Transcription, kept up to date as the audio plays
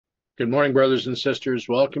Good morning, brothers and sisters.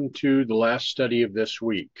 Welcome to the last study of this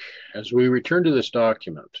week. As we return to this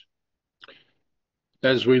document,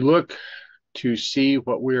 as we look to see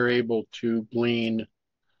what we are able to glean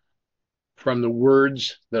from the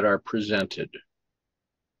words that are presented,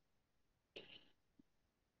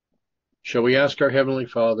 shall we ask our Heavenly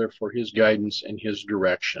Father for his guidance and his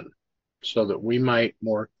direction so that we might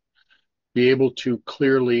more be able to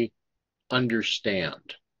clearly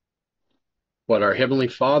understand what our Heavenly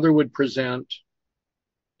Father would present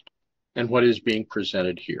and what is being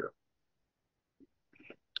presented here.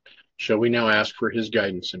 Shall we now ask for his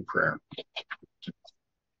guidance in prayer?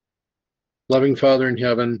 Loving Father in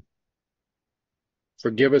heaven,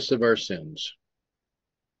 forgive us of our sins.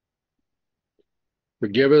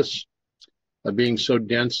 Forgive us of being so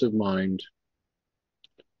dense of mind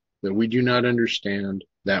that we do not understand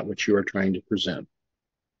that which you are trying to present.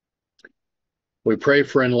 We pray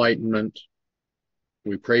for enlightenment.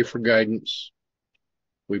 We pray for guidance.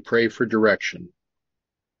 We pray for direction.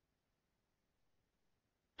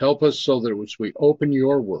 Help us so that as we open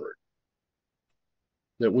your word,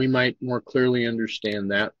 that we might more clearly understand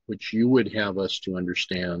that which you would have us to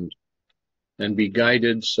understand and be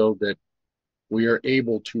guided so that we are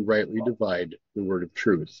able to rightly divide the word of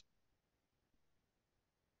truth.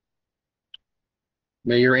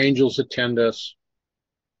 May your angels attend us,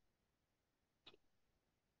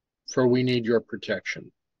 for we need your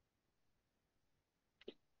protection.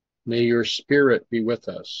 May your spirit be with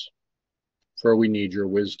us, for we need your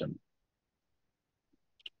wisdom.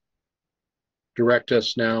 Direct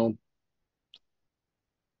us now,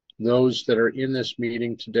 those that are in this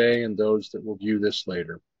meeting today and those that will view this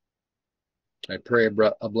later. I pray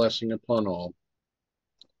a blessing upon all,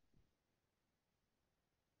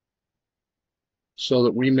 so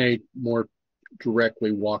that we may more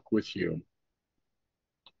directly walk with you.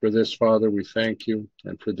 For this, Father, we thank you,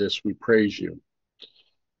 and for this we praise you.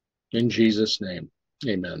 In Jesus' name,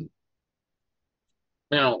 amen.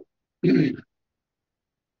 Now, we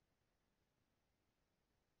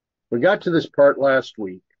got to this part last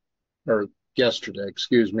week, or yesterday,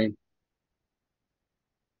 excuse me,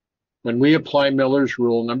 when we apply Miller's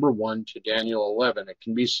rule number 1 to Daniel 11, it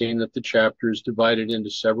can be seen that the chapter is divided into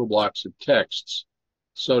several blocks of texts,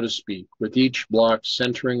 so to speak, with each block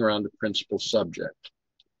centering around a principal subject.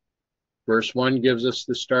 Verse 1 gives us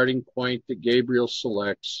the starting point that Gabriel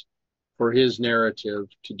selects for his narrative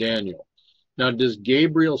to Daniel. Now, does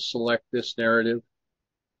Gabriel select this narrative?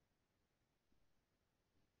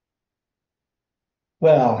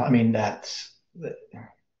 Well, I mean, that's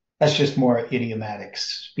just more idiomatic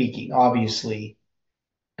speaking. Obviously,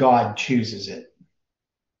 God chooses it.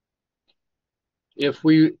 If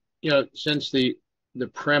we, since the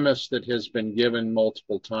premise that has been given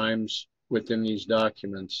multiple times within these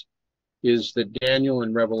documents is that Daniel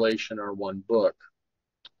and Revelation are one book,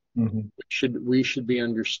 we should be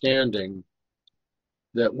understanding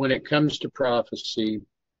that when it comes to prophecy,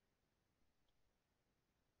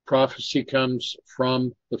 prophecy comes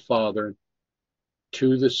from the Father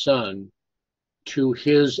to the Son, to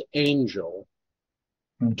his angel,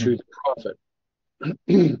 to the prophet.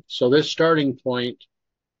 So this starting point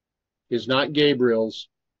is not Gabriel's.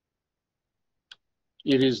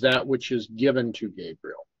 It is that which is given to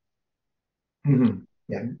Gabriel.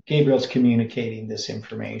 Yeah, Gabriel's communicating this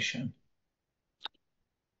information.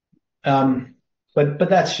 But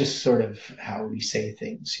that's just sort of how we say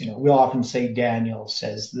things. We'll often say Daniel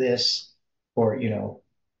says this, or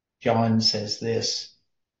John says this,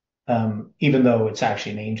 even though it's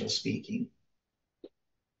actually an angel speaking,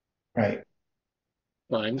 right?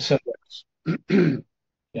 Fine. So,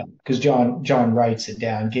 yeah, because John writes it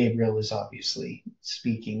down. Gabriel is obviously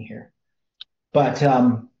speaking here, but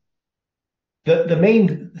the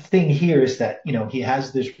main thing here is that he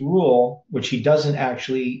has this rule which he doesn't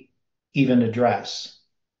actually even address.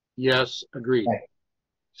 Yes, agreed. Right.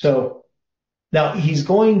 So now he's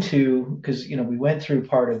going to, because we went through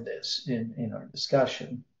part of this in our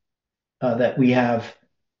discussion, that we have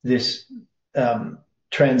this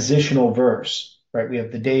transitional verse, right? We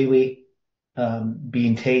have the daily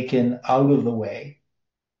being taken out of the way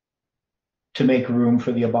to make room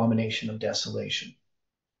for the abomination of desolation,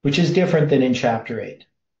 which is different than in chapter 8.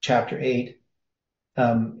 Chapter 8,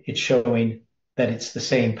 it's showing that it's the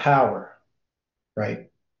same power, right?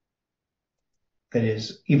 That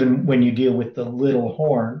is, even when you deal with the little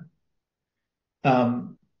horn,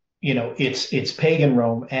 it's pagan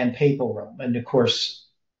Rome and papal Rome. And of course,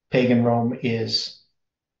 pagan Rome is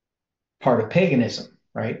part of paganism,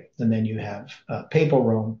 right? And then you have papal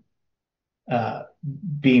Rome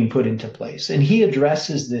being put into place. And he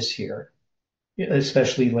addresses this here,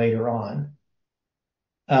 especially later on.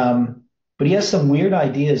 But he has some weird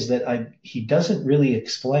ideas that he doesn't really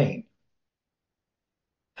explain.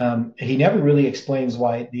 He never really explains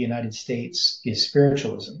why the United States is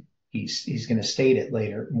spiritualism. He's going to state it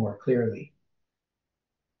later more clearly.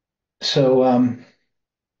 So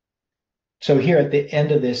here at the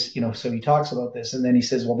end of this, so he talks about this, and then he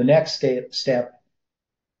says, well, the next step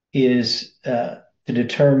is to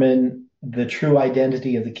determine the true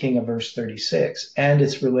identity of the king of verse 36 and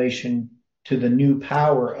its relation to the new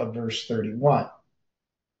power of verse 31.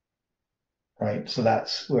 Right? So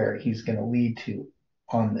that's where he's going to lead to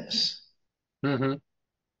on this. Mm-hmm.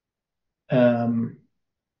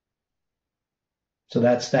 So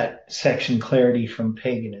that's that section, clarity from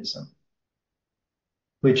paganism,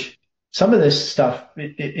 which some of this stuff,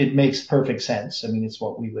 it makes perfect sense. I mean, it's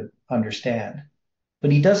what we would understand,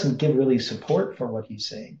 but he doesn't give really support for what he's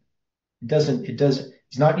saying.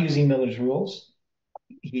 He's not using Miller's rules.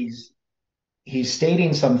 He's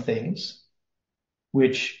stating some things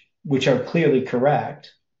which are clearly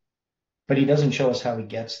correct, but he doesn't show us how he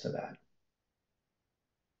gets to that.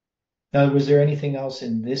 Now, was there anything else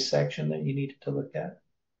in this section that you needed to look at?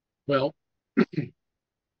 Well,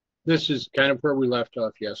 this is kind of where we left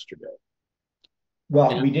off yesterday.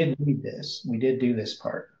 Well, we did read this. We did do this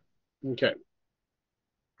part. Okay.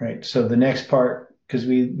 Right. So the next part, because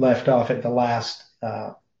we left off at the last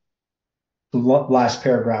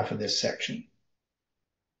paragraph of this section.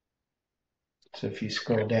 So if you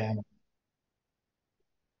scroll down.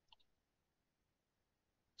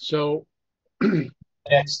 So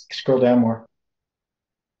next, scroll down more.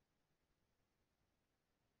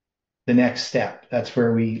 The next step. That's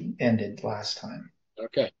where we ended last time.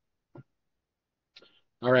 Okay.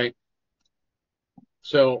 All right.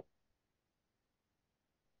 So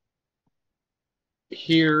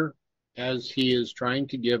here, as he is trying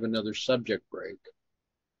to give another subject break,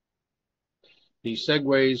 he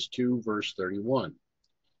segues to verse 31.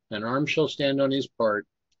 An arm shall stand on his part,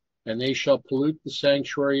 and they shall pollute the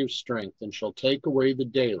sanctuary of strength, and shall take away the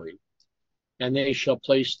daily, and they shall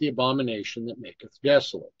place the abomination that maketh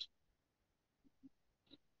desolate.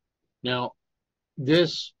 Now,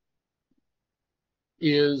 this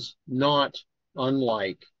is not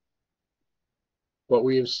unlike what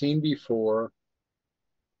we have seen before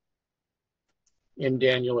in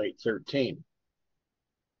Daniel 8:13,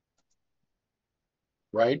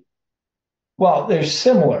 right? Well, they're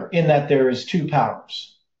similar in that there is two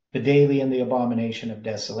powers, the daily and the abomination of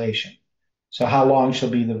desolation. So how long shall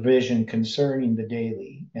be the vision concerning the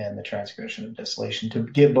daily and the transgression of desolation, to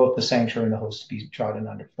give both the sanctuary and the host to be trodden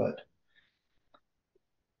underfoot?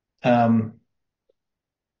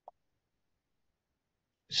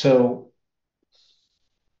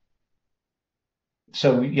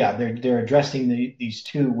 So yeah, they're addressing these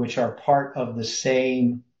two, which are part of the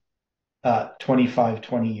same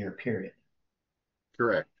 20 year period.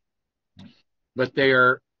 Correct. But they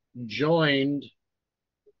are joined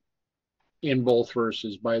in both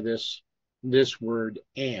verses by this word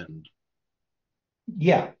and.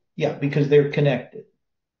 Yeah, because they're connected.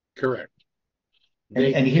 Correct.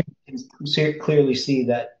 And here you can clearly see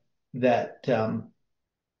that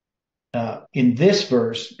in this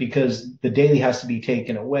verse, because the daily has to be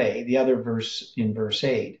taken away, the other verse in verse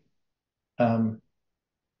 8, the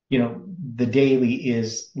daily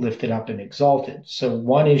is lifted up and exalted. So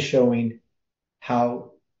one is showing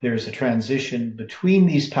how there's a transition between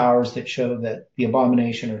these powers that show that the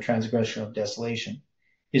abomination or transgression of desolation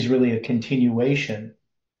is really a continuation,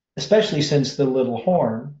 especially since the little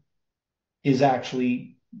horn is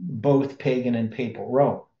actually both pagan and papal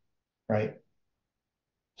Rome, right?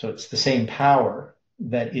 So it's the same power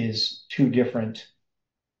that is two different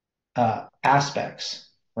aspects,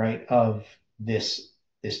 right, of this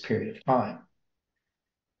period of time.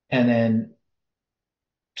 And then,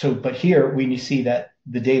 but here we see that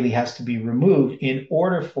the daily has to be removed in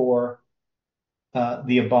order for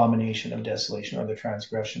the abomination of desolation or the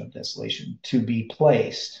transgression of desolation to be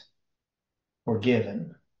placed or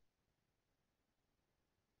given.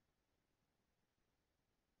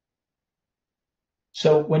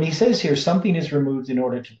 So when he says here, something is removed in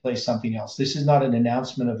order to place something else, this is not an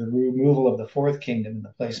announcement of the removal of the fourth kingdom and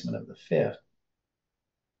the placement of the fifth.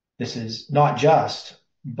 This is not just,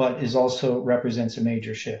 but represents a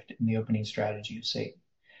major shift in the opening strategy of Satan.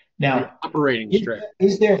 Now, operating strategy.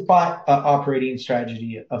 Is there operating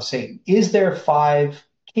strategy of Satan? Is there 5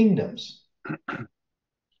 kingdoms?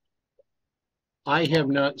 I have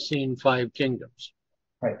not seen 5 kingdoms.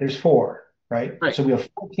 Right, there's 4, right? So we have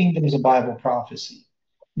 4 kingdoms of Bible prophecy.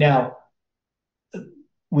 Now,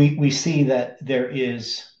 we see that there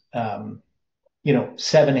is, 7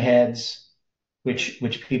 heads,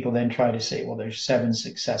 which people then try to say, well, there's seven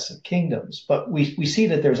successive kingdoms, but we see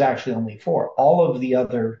that there's actually only four. All of the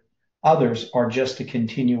others are just a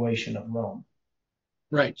continuation of Rome.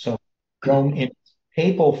 Right. So Rome in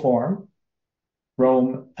papal form,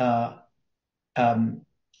 Rome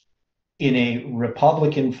in a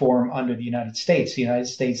republican form under the United States. The United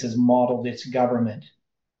States has modeled its government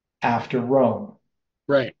after Rome,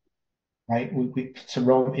 Right. right? It's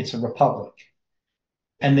a republic.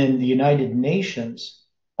 And then the United Nations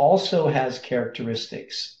also has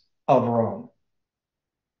characteristics of Rome,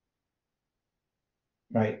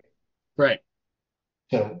 right? Right.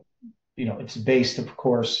 So, it's based, of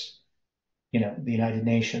course, the United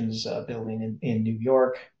Nations building in New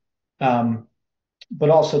York. But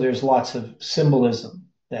also there's lots of symbolism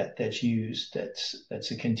that's used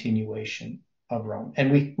that's a continuation of Rome.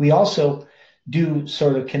 And we also do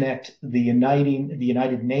sort of connect the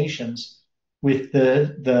United Nations with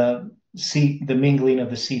the mingling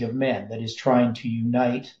of the seed of men that is trying to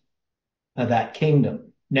unite that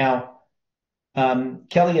kingdom. Now,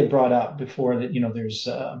 Kelly had brought up before that, there's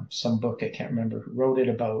some book, I can't remember who wrote it,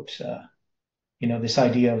 about, this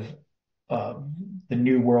idea of the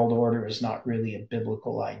New World Order is not really a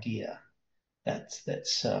biblical idea.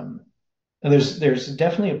 There's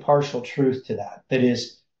definitely a partial truth to that. That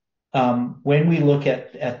is, when we look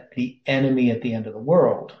at the enemy at the end of the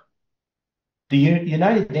world, the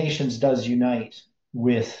United Nations does unite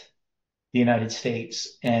with the United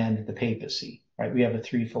States and the papacy, right? We have a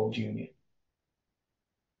threefold union.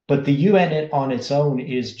 But the UN on its own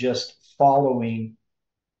is just following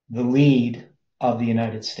the lead of the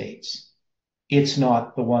United States. It's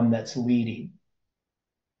not the one that's leading.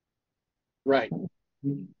 Right.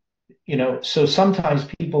 So sometimes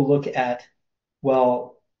people look at,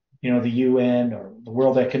 well, the UN or the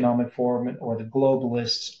World Economic Forum or the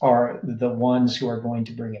globalists are the ones who are going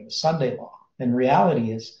to bring in the Sunday law. And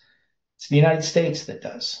reality is it's the United States that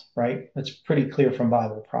does, right? That's pretty clear from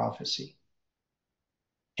Bible prophecy.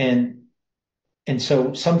 And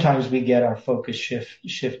so sometimes we get our focus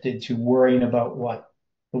shifted to worrying about what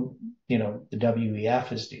the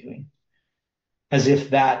WEF is doing, as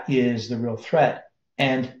if that is the real threat.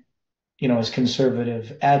 And as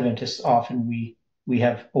conservative Adventists, often we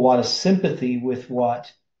have a lot of sympathy with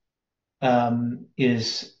what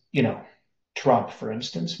is Trump, for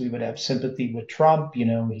instance. We would have sympathy with Trump.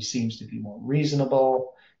 He seems to be more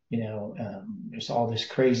reasonable. There's all this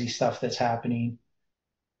crazy stuff that's happening.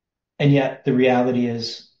 And yet the reality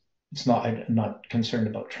is I'm not concerned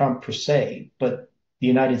about Trump per se, but the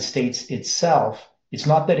United States itself, it's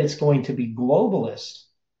not that it's going to be globalist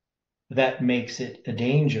that makes it a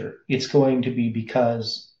danger. It's going to be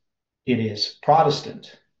because it is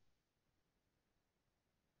Protestant,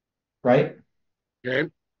 right? Okay.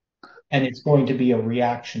 And it's going to be a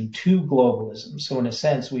reaction to globalism. So in a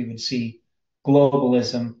sense, we would see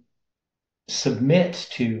globalism submit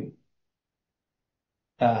to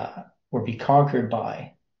or be conquered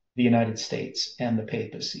by the United States and the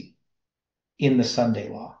papacy in the Sunday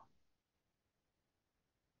law,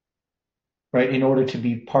 right? In order to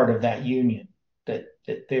be part of that union, that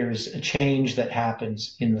there's a change that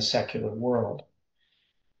happens in the secular world.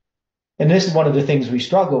 And this is one of the things we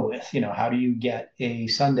struggle with. How do you get a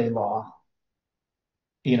Sunday law,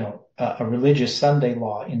 a religious Sunday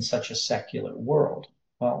law in such a secular world?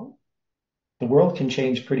 Well, the world can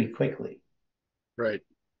change pretty quickly. Right.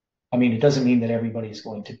 I mean, it doesn't mean that everybody is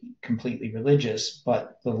going to be completely religious,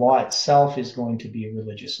 but the law itself is going to be a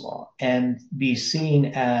religious law and be seen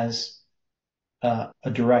as a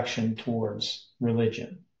direction towards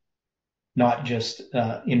religion, not just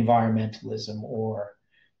environmentalism or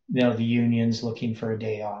the unions looking for a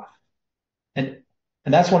day off. And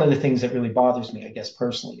that's one of the things that really bothers me, I guess,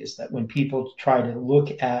 personally, is that when people try to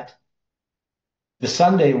look at the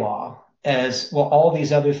Sunday law as, well, all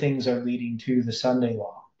these other things are leading to the Sunday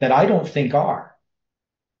law that I don't think are.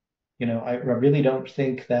 I really don't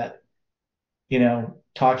think that,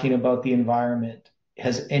 talking about the environment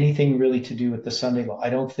has anything really to do with the Sunday law. I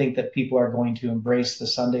don't think that people are going to embrace the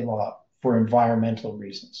Sunday law for environmental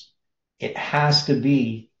reasons. It has to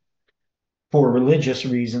be for religious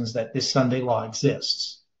reasons that this Sunday law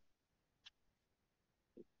exists.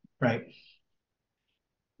 Right.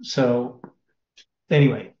 So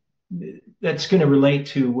anyway, that's going to relate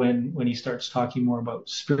to when he starts talking more about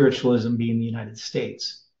spiritualism being the United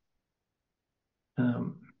States.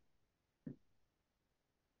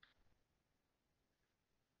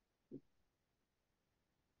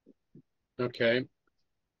 Okay.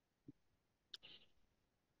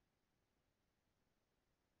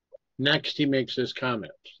 Next, he makes this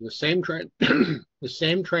comment: the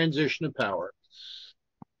same transition of power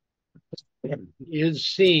is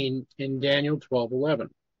seen in Daniel 12:11.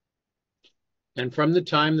 And from the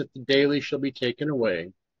time that the daily shall be taken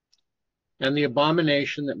away, and the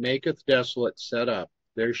abomination that maketh desolate set up,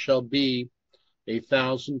 there shall be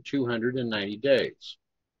 1,290 days.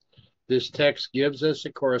 This text gives us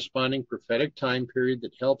a corresponding prophetic time period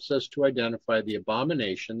that helps us to identify the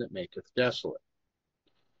abomination that maketh desolate.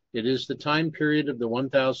 It is the time period of the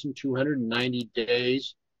 1,290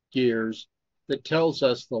 days, years, that tells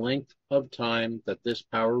us the length of time that this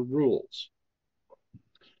power rules.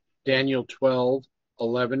 Daniel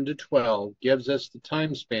 12:11 to 12 gives us the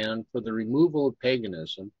time span for the removal of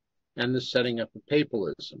paganism and the setting up of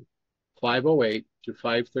papalism, 508 to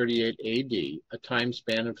 538 AD, a time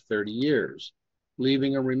span of 30 years,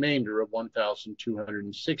 leaving a remainder of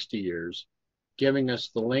 1,260 years, giving us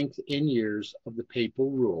the length in years of the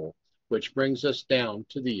papal rule, which brings us down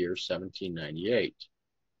to the year 1798.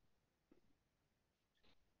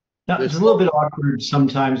 Now, it's a little bit awkward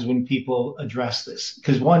sometimes when people address this,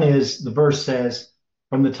 because one is the verse says,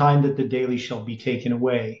 from the time that the daily shall be taken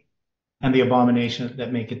away and the abomination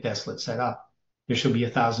that maketh desolate set up, there shall be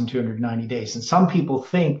 1,290 days. And some people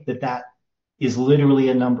think that that is literally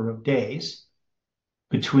a number of days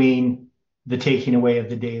between the taking away of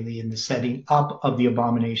the daily and the setting up of the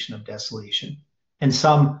abomination of desolation. And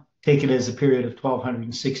some take it as a period of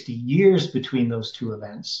 1,260 years between those two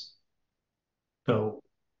events. So,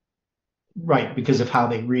 right, because of how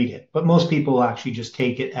they read it. But most people actually just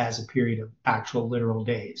take it as a period of actual literal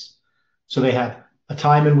days. So they have a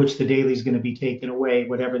time in which the daily is going to be taken away,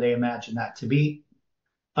 whatever they imagine that to be.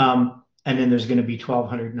 And then there's going to be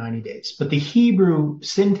 1,290 days. But the Hebrew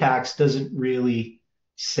syntax doesn't really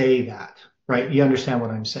say that, right? You understand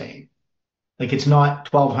what I'm saying? Like it's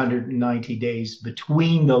not 1,290 days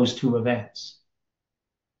between those two events.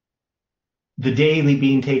 The daily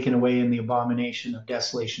being taken away and the abomination of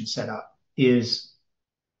desolation set up is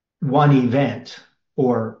one event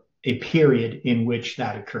or a period in which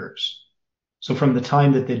that occurs. So from the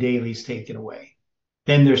time that the daily is taken away,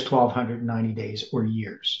 then there's 1,290 days or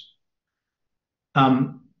years.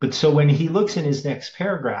 But so when he looks in his next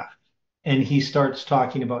paragraph and he starts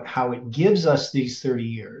talking about how it gives us these 30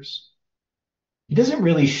 years, he doesn't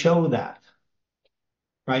really show that,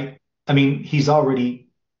 right? I mean, he's already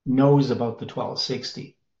knows about the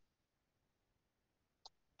 1260.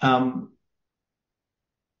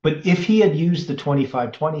 But if he had used the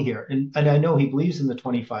 2520 here, and I know he believes in the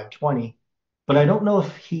 2520, but I don't know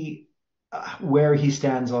if where he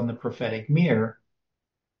stands on the prophetic mirror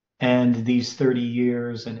and these 30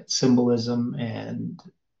 years and its symbolism and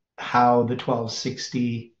how the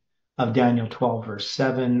 1260 of Daniel 12 verse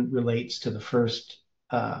 7 relates to the first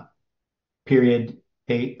period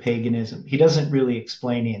paganism. He doesn't really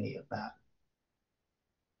explain any of that.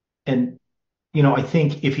 And, I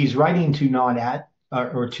think if he's writing to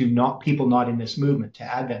not people not in this movement, to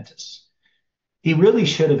Adventists, he really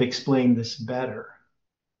should have explained this better.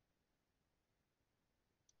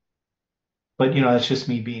 But, that's just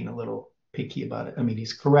me being a little picky about it. I mean,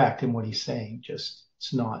 he's correct in what he's saying, just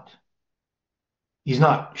he's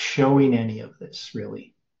not showing any of this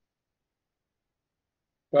really.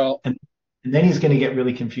 Well, and then he's going to get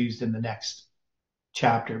really confused in the next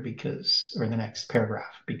chapter or the next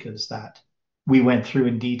paragraph, because that we went through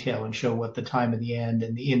in detail and show what the time of the end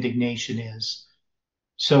and the indignation is.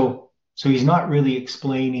 So he's not really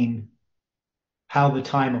explaining how the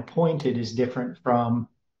time appointed is different from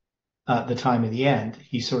the time of the end.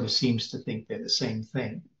 He sort of seems to think they're the same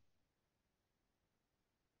thing.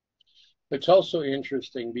 It's also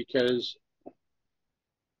interesting because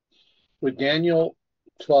with Daniel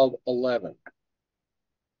 12:11,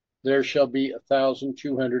 there shall be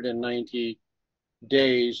 1,290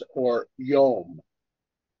 days or yom,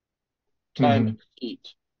 time of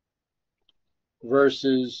heat,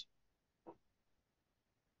 versus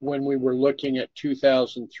when we were looking at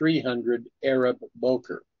 2,300 Arab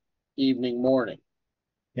boker, evening, morning.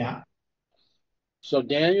 Yeah. So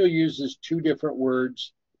Daniel uses two different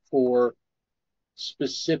words for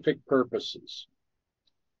specific purposes.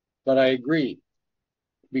 But I agree,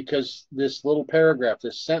 because this little paragraph,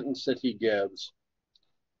 this sentence that he gives,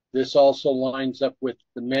 this also lines up with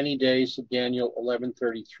the many days of Daniel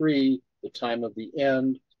 11:33, the time of the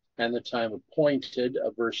end, and the time appointed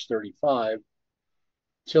of verse 35,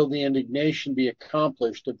 till the indignation be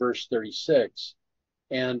accomplished of verse 36,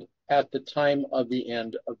 and at the time of the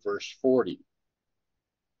end of verse 40.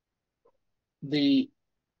 The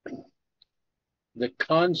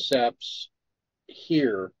concepts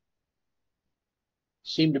here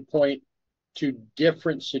seem to point to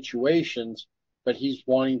different situations, but he's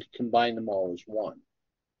wanting to combine them all as one.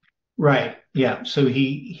 Right. Yeah. So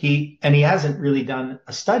he hasn't really done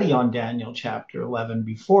a study on Daniel chapter 11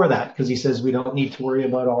 before that because he says we don't need to worry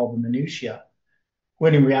about all the minutia.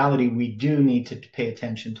 When in reality, we do need to pay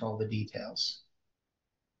attention to all the details.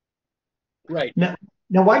 Right. Now,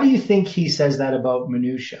 why do you think he says that about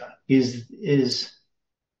minutia? I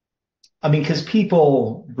mean, because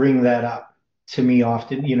people bring that up to me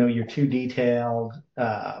often. You're too detailed.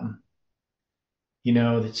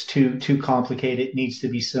 It's too complicated. It needs to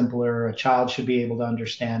be simpler. A child should be able to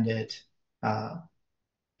understand it, et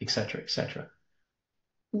cetera, et cetera.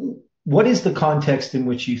 What is the context in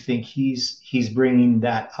which you think he's bringing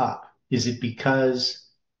that up? Is it because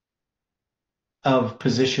of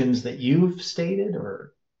positions that you've stated,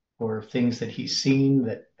 or things that he's seen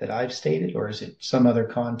that I've stated, or is it some other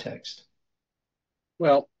context?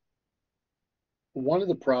 Well, one of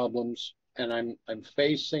the problems, and I'm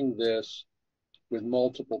facing this with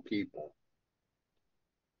multiple people,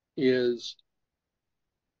 is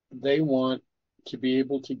they want to be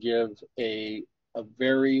able to give a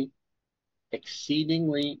very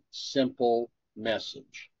exceedingly simple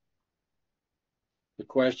message. The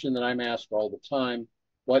question that I'm asked all the time,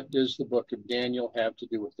 what does the book of Daniel have to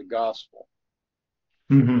do with the gospel?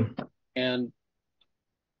 Mm-hmm. And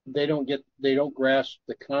they don't grasp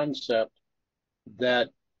the concept that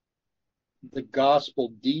the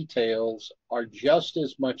gospel details are just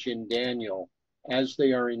as much in Daniel as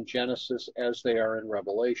they are in Genesis, as they are in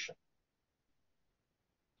Revelation.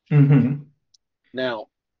 Mm-hmm. Now,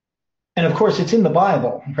 and of course, it's in the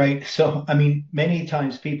Bible, right? So, I mean, many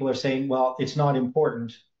times people are saying, well, it's not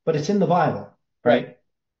important, but it's in the Bible, right. right?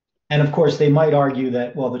 And of course, they might argue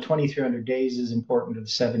that, well, the 2,300 days is important to the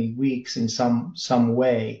 70 weeks in some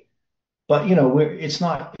way, but it's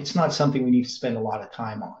not something we need to spend a lot of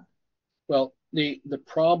time on. Well, the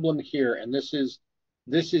problem here, and this is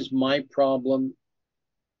my problem,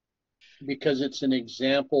 because it's an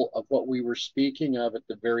example of what we were speaking of at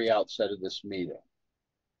the very outset of this meeting.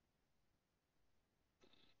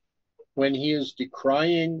 When he is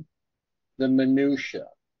decrying the minutia,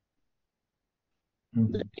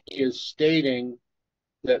 Mm-hmm. he is stating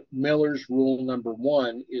that Miller's rule number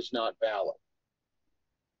 1 is not valid.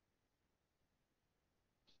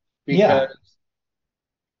 Yeah.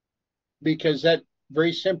 Because that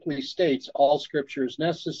very simply states all scripture is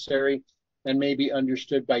necessary and may be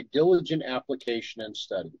understood by diligent application and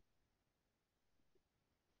study.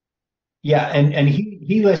 Yeah, and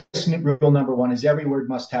he lists rule number 1 is every word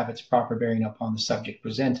must have its proper bearing upon the subject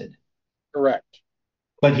presented. Correct.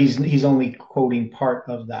 But he's only quoting part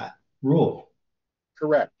of that rule.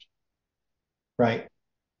 Correct. Right.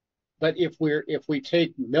 But if we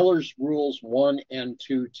take Miller's rules 1 and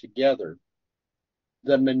 2 together,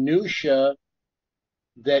 the minutia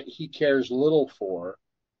that he cares little for,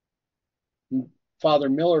 Father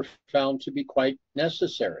Miller found to be quite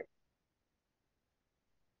necessary.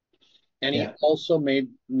 And he also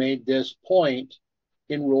made this point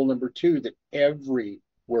in rule number 2, that every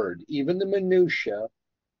word, even the minutia,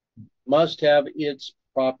 must have its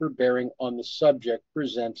proper bearing on the subject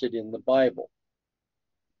presented in the Bible.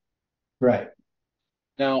 Right.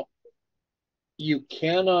 Now, you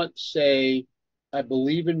cannot say, I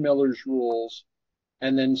believe in Miller's rules,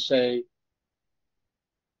 and then say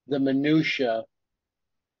the minutia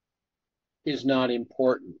is not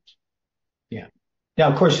important. Yeah.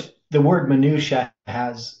 Now, of course, the word minutia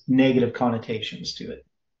has negative connotations to it.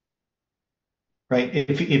 Right.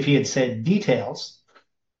 If he had said details,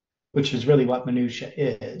 which is really what minutia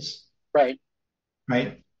is. Right.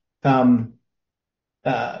 Right.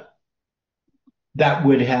 That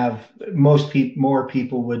would have more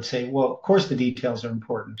people would say, well, of course the details are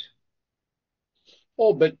important.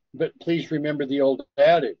 Oh, but please remember the old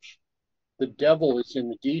adage, the devil is in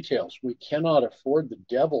the details. We cannot afford the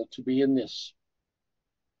devil to be in this.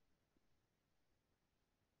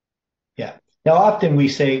 Yeah. Now, often we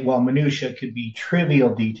say, well, minutia could be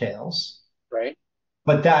trivial details. Right.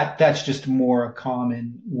 But that's just more a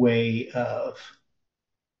common way of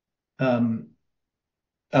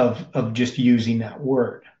just using that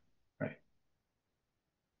word, right?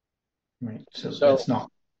 Right. So that's not what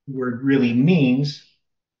the word really means.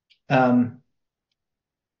 Right.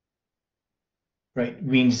 It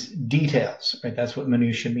means details, right? That's what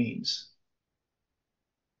minutia means.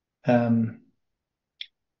 And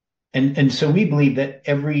so we believe that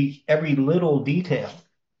every little detail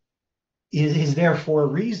is there for a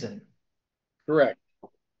reason. Correct.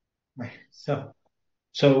 Right. So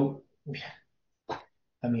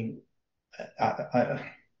I mean,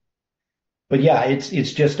 but yeah,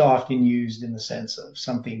 it's just often used in the sense of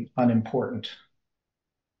something unimportant.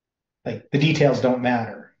 Like the details don't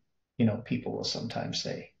matter, people will sometimes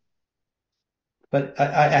say. But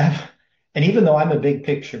I have, and even though I'm a big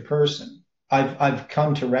picture person, I've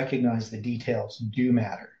come to recognize the details do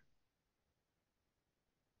matter.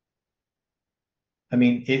 I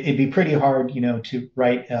mean, it'd be pretty hard, to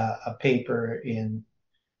write a paper in,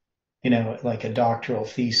 like a doctoral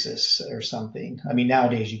thesis or something. I mean,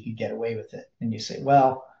 nowadays you could get away with it, and you say,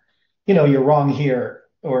 well, you're wrong here,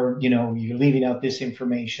 or you're leaving out this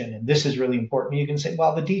information, and this is really important. You can say,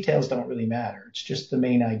 well, the details don't really matter. It's just the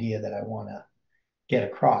main idea that I want to get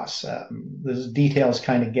across. Those details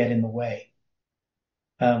kind of get in the way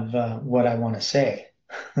of what I want to say,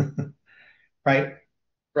 right?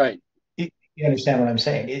 Right. You understand what I'm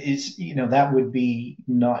saying? It's, that would be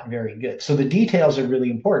not very good. So the details are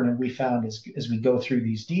really important. And we found as we go through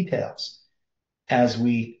these details, as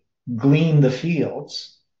we glean the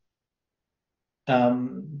fields,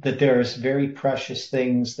 that there's very precious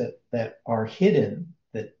things that are hidden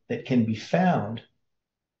that can be found,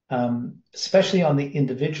 especially on the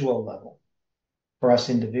individual level, for us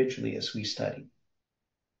individually as we study,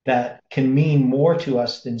 that can mean more to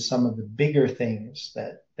us than some of the bigger things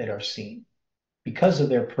that are seen because of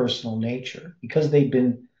their personal nature, because they've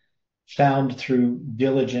been found through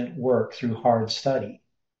diligent work, through hard study.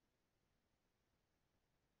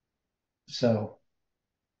 So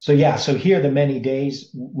yeah, so here the many days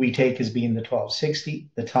we take as being the 1260,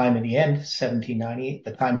 the time in the end, 1798,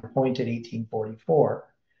 the time appointed,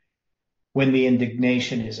 1844. When the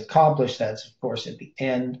indignation is accomplished, that's of course at the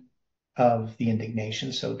end of the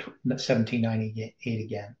indignation, so 1798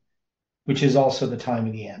 again, which is also the time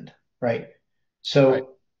of the end, right? So Right.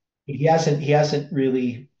 he hasn't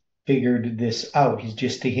really figured this out. He's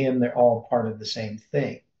just, to him, they're all part of the same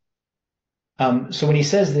thing. So when he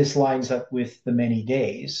says this lines up with the many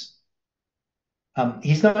days,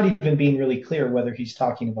 he's not even being really clear whether he's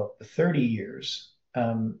talking about the 30 years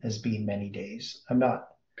as being many days. I'm not.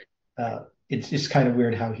 It's kind of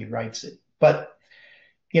weird how he writes it, but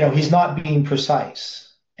he's not being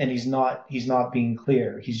precise, and he's not being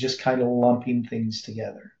clear. He's just kind of lumping things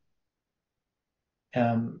together.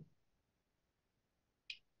 Um,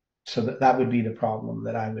 so that would be the problem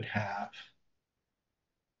that I would have.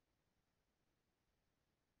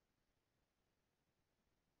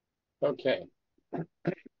 Okay.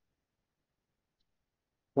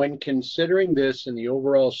 When considering this in the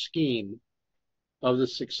overall scheme of the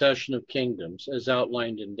succession of kingdoms as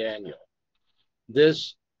outlined in Daniel,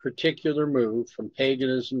 this particular move from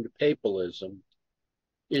paganism to papalism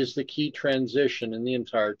is the key transition in the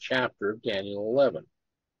entire chapter of Daniel 11.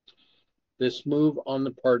 This move on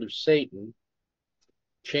the part of Satan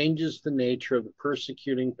changes the nature of the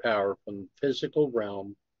persecuting power from the physical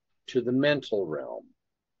realm to the mental realm.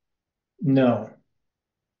 No.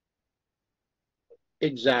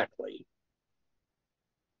 Exactly.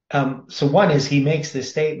 So one is, he makes this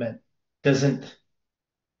statement, doesn't.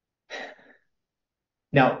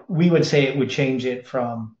 Now, we would say it would change it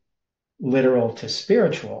from literal to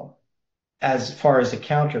spiritual as far as a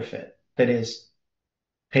counterfeit. That is,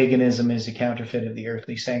 paganism is a counterfeit of the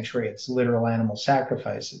earthly sanctuary. It's literal animal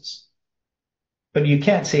sacrifices. But you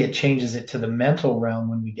can't say it changes it to the mental realm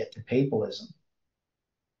when we get to papalism.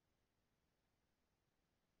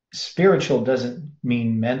 Spiritual doesn't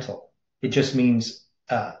mean mental. It just means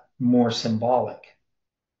more symbolic,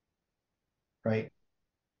 right?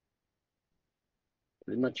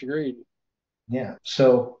 Pretty much agreed. Yeah.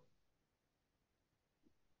 So,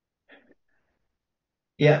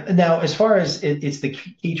 yeah. Now, as far as it's the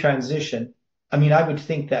key transition, I mean, I would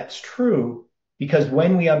think that's true, because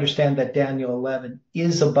when we understand that Daniel 11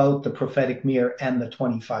 is about the prophetic mirror and the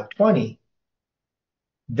 2520,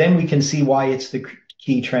 then we can see why it's the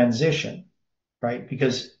key transition, right?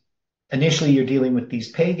 Because initially you're dealing with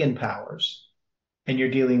these pagan powers, and you're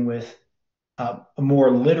dealing with a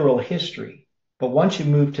more literal history. But once you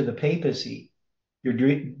move to the papacy, you're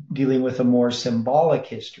dealing with a more symbolic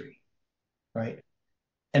history, right?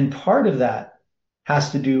 And part of that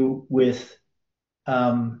has to do with,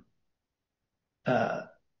 um, uh,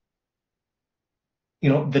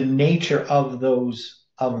 the nature of those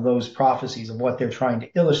prophecies, of what they're trying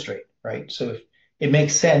to illustrate, right? So if it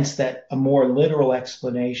makes sense that a more literal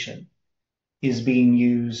explanation is being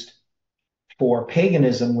used for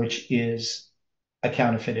paganism, which is a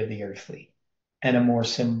counterfeit of the earthly, and a more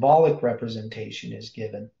symbolic representation is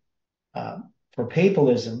given for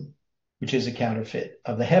papalism, which is a counterfeit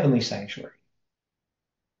of the heavenly sanctuary.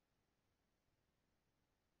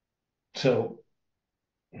 So,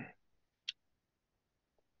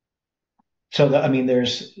 I mean,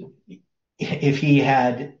 if he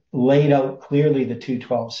had laid out clearly the two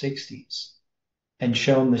 1260s and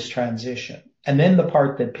shown this transition, and then the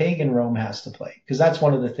part that pagan Rome has to play, because that's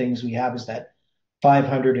one of the things we have, is that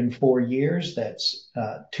 504 years, that's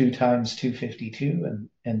 2 times 252,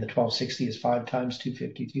 and the 1260 is 5 times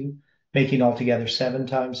 252, making altogether 7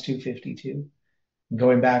 times 252.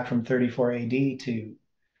 Going back from 34 AD to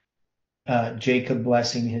Jacob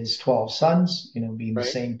blessing his 12 sons, being the Right.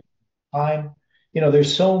 same time.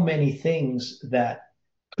 There's so many things that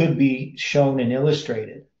could be shown and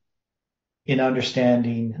illustrated in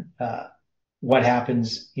understanding what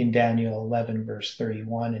happens in Daniel 11, verse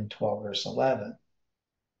 31 and 12, verse 11,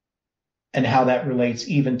 and how that relates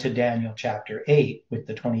even to Daniel chapter 8 with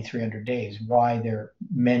the 2300 days, why they're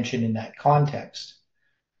mentioned in that context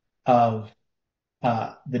of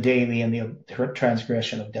the daily and the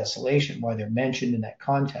transgression of desolation, why they're mentioned in that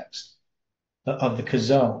context of the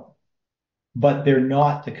kazone. But they're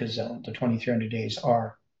not the kazone. The 2300 days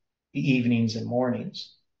are the evenings and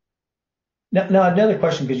mornings. Now another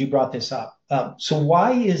question, because you brought this up. So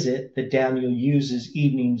why is it that Daniel uses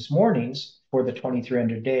evenings, mornings for the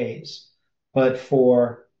 2300 days, but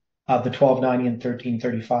for the 1290 and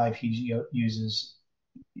 1335, he uses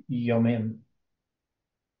yomim?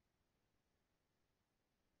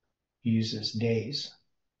 He uses days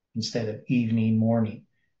instead of evening, morning.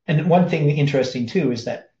 And one thing interesting too is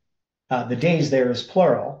that the days there is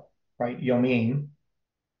plural, right? Yomim.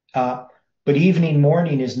 But evening,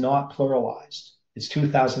 morning is not pluralized. It's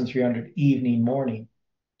 2,300 evening, morning.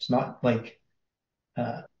 It's not like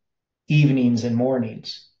evenings and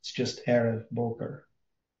mornings. It's just Erev, Boker.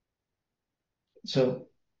 So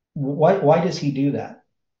why does he do that?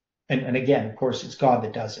 And again, of course, it's God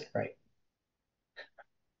that does it, right?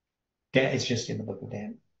 It's just in the book of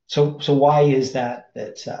Daniel. So why is that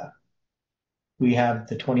we have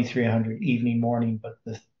the 2300 evening, morning, but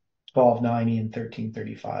the 1290 and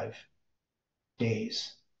 1335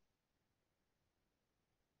 days?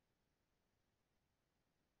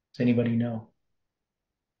 Does anybody know?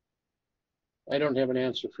 I don't have an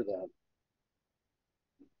answer for that.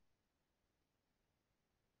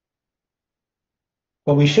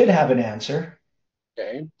 Well, we should have an answer.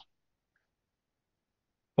 Okay.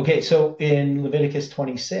 Okay, so in Leviticus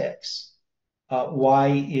 26,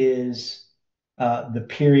 why is the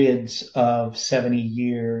periods of 70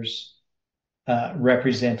 years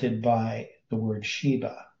represented by the word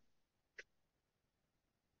Sheba?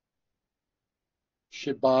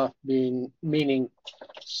 Sheba meaning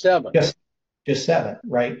 7. Just 7,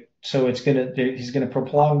 right? So he's gonna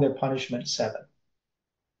prolong their punishment 7.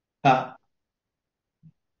 So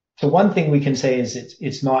one thing we can say is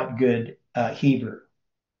it's not good Hebrew,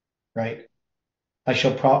 right? I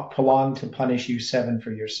shall prolong to punish you 7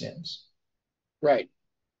 for your sins. Right.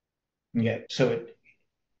 Okay, so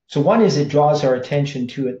one is it draws our attention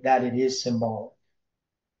to it that it is symbolic.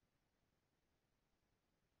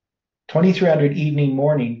 2300 evening,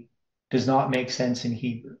 morning does not make sense in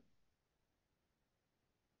Hebrew.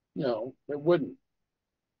 No, it wouldn't.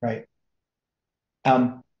 Right.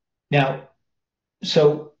 Now,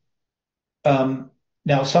 so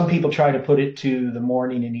now some people try to put it to the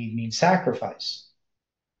morning and evening sacrifice,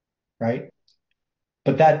 right?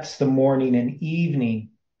 But that's the morning and evening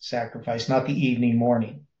sacrifice, not the evening,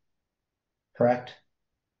 morning. Correct?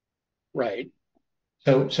 Right.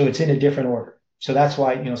 So it's in a different order. So that's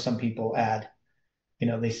why, some people add,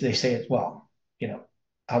 they say it, well,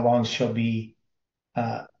 how long shall be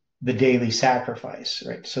the daily sacrifice,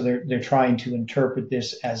 right? So they're trying to interpret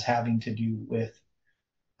this as having to do with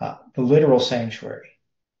the literal sanctuary.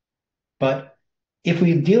 But if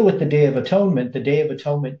we deal with the Day of Atonement, the Day of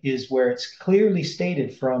Atonement is where it's clearly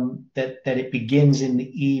stated from that it begins in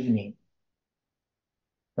the evening,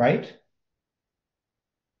 right?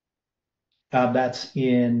 That's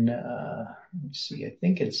in, let's see, I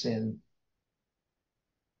think it's in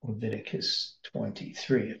Leviticus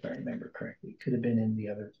 23, if I remember correctly. It could have been in the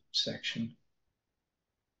other section.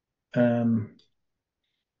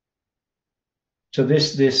 So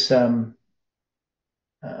this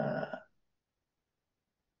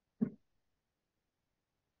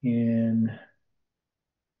in,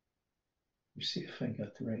 let's see if I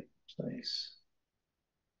got the right place.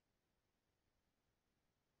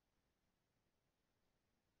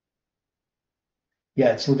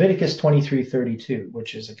 Yeah, it's Leviticus 23:32,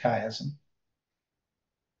 which is a chiasm.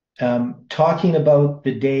 Talking about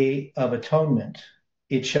the Day of Atonement,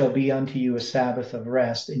 it shall be unto you a Sabbath of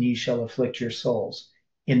rest, and ye shall afflict your souls.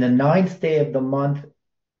 In the 9th day of the month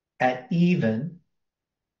at even,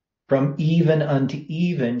 from even unto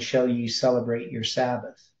even shall ye celebrate your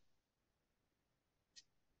Sabbath.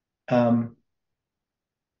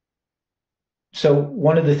 So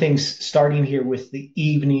one of the things, starting here with the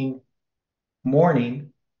evening,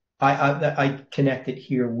 morning, I connect it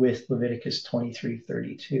here with Leviticus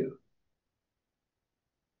 23:32.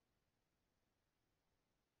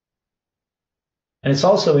 And it's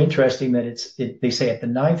also interesting that they say at the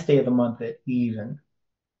ninth day of the month at even,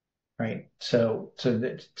 right? So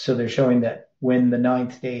they're showing that when the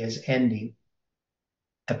ninth day is ending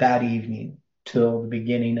at that evening till the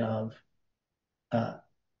beginning of uh,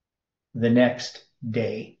 the next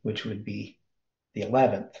day, which would be the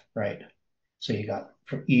 11th, right? So you got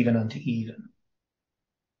from even unto even.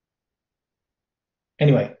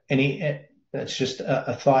 Anyway, that's just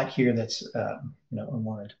a thought here that's I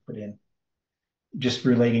wanted to put in, just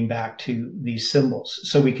relating back to these symbols.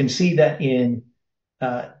 So we can see that in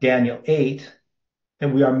Daniel 8,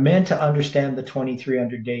 that we are meant to understand the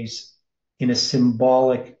 2300 days in a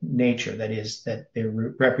symbolic nature, that is, that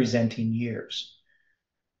they're representing years.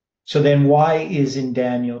 So then why is in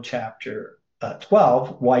Daniel chapter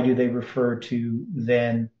 12, why do they refer to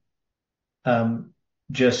then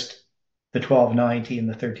just the 1290 and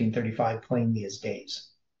the 1335 plainly as days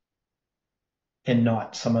and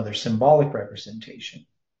not some other symbolic representation,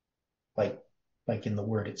 like in the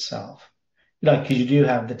word itself? Because you do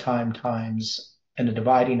have the times and the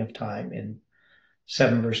dividing of time in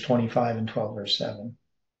 7 verse 25 and 12 verse 7.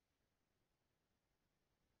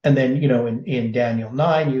 And then, in Daniel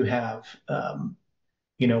 9, you have,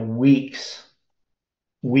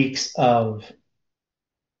 weeks of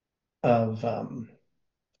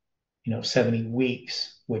 70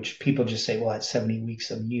 weeks, which people just say, well, that's 70 weeks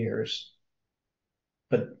of years.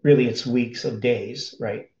 But really, it's weeks of days,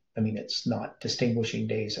 right? I mean, it's not distinguishing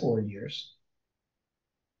days or years.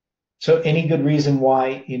 So, any good reason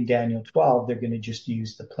why in Daniel 12 they're going to just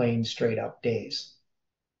use the plain, straight up days?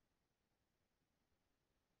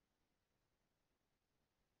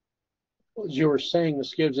 As you were saying,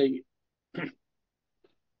 this gives a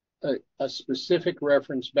specific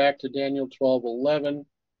reference back to Daniel 12:11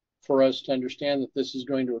 for us to understand that this is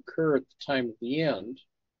going to occur at the time of the end.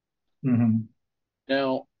 Mm-hmm.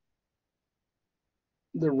 Now,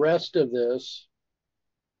 the rest of this,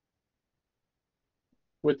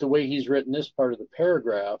 with the way he's written this part of the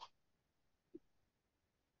paragraph,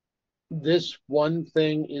 this one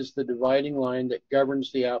thing is the dividing line that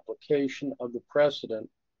governs the application of the precedent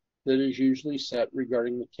that is usually set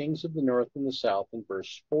regarding the kings of the north and the south in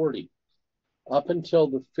verse 40. Up until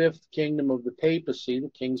the fifth kingdom of the papacy,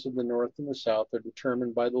 the kings of the north and the south are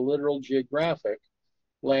determined by the literal geographic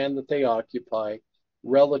land that they occupy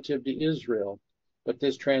relative to Israel. But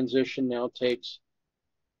this transition now takes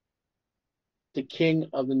the king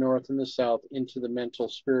of the north and the south into the mental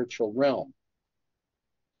spiritual realm.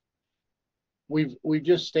 We've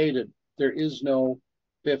just stated there is no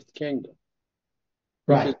fifth kingdom.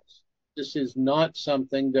 Right. This is not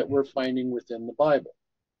something that we're finding within the Bible.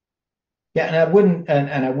 Yeah, and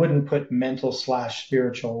I wouldn't put mental /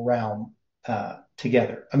 spiritual realm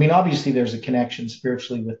together. I mean, obviously there's a connection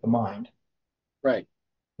spiritually with the mind. Right.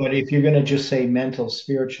 But if you're going to just say mental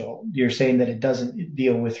spiritual, you're saying that it doesn't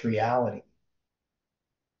deal with reality,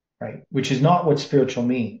 right? Which is not what spiritual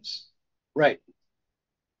means. Right.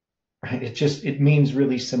 Right? It means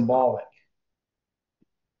really symbolic,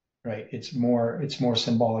 right? It's more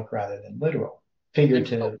symbolic rather than literal,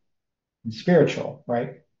 figurative, and spiritual,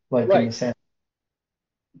 right? Like in the sense.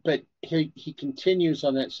 But he continues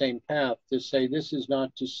on that same path to say this is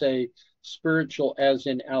not to say spiritual as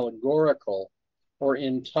in allegorical or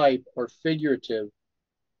in type or figurative,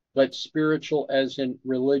 but spiritual as in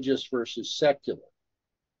religious versus secular.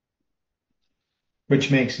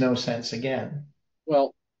 Which makes no sense again.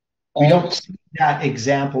 Well, we don't see that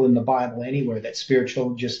example in the Bible anywhere, that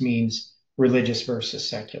spiritual just means religious versus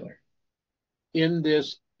secular. In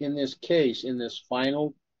this case, in this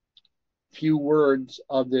final few words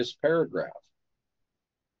of this paragraph,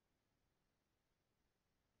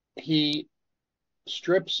 he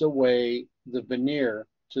strips away the veneer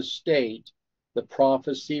to state the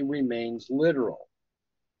prophecy remains literal.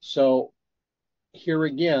 So here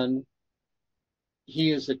again,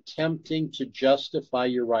 he is attempting to justify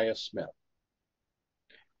Uriah Smith.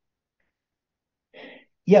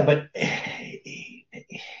 Yeah, but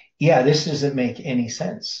this doesn't make any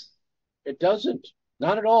sense. It doesn't.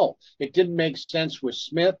 Not at all. It didn't make sense with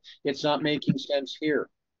Smith. It's not making sense here.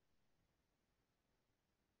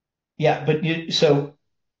 Yeah, but so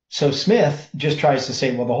Smith just tries to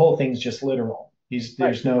say, well, the whole thing's just literal.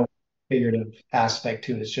 There's no figurative aspect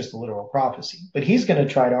to it. It's just a literal prophecy. But he's going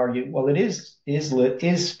to try to argue, well, it is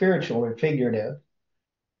spiritual or figurative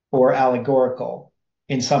or allegorical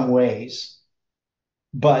in some ways,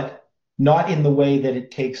 but not in the way that it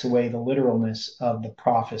takes away the literalness of the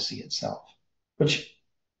prophecy itself, which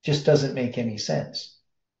just doesn't make any sense.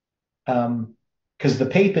 Because the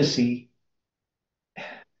papacy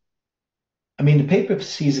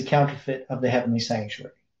is a counterfeit of the heavenly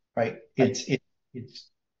sanctuary, right? It's It's,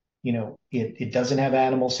 it doesn't have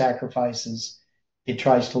animal sacrifices. It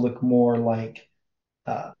tries to look more like,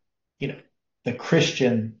 uh, you know, the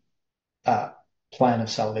Christian uh, plan of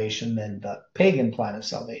salvation than the pagan plan of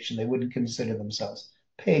salvation. They wouldn't consider themselves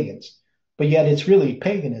pagans, but yet it's really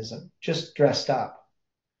paganism, just dressed up,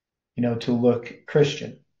 to look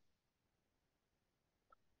Christian.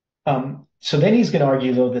 So then he's going to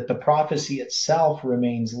argue, though, that the prophecy itself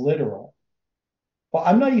remains literal. Well,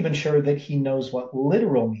 I'm not even sure that he knows what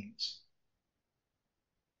literal means.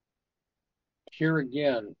 Here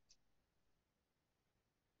again,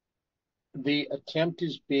 the attempt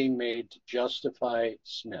is being made to justify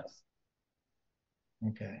Smith.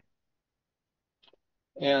 Okay.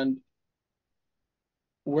 And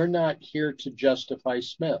we're not here to justify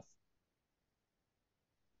Smith.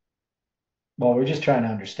 Well, we're just trying to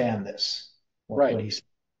understand this, Right. what he's.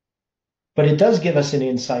 But it does give us an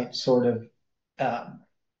insight, sort of.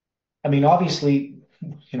 Obviously,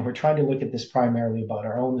 we're trying to look at this primarily about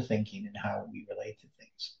our own thinking and how we relate to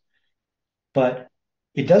things. But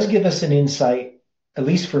it does give us an insight, at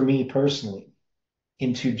least for me personally,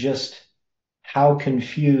 into just how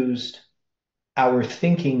confused our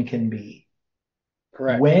thinking can be.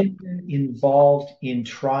 Correct. When involved in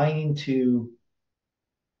trying to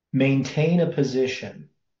maintain a position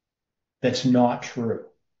that's not true.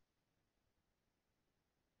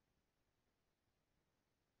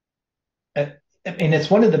 And it's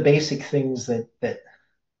one of the basic things that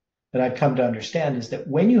I've come to understand is that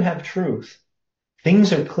when you have truth,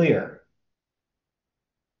 things are clear.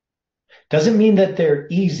 Doesn't mean that they're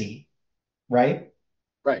easy, right?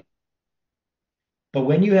 Right. But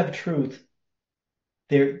when you have truth,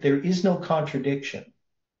 there is no contradiction.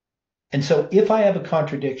 And so if I have a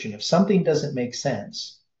contradiction, if something doesn't make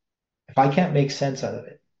sense, if I can't make sense out of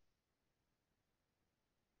it,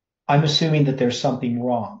 I'm assuming that there's something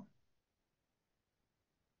wrong,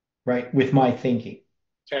 right, with my thinking,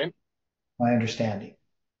 Okay. my understanding.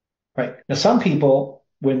 Right. Now, some people,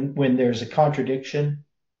 when there's a contradiction,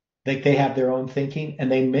 they have their own thinking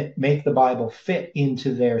and they make the Bible fit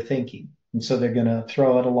into their thinking. And so they're going to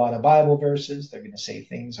throw out a lot of Bible verses. They're going to say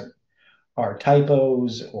things are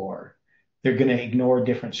typos, or they're going to ignore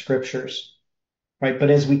different scriptures. Right.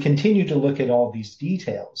 But as we continue to look at all these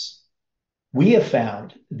details, we have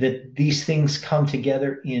found that these things come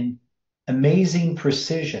together in amazing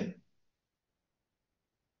precision,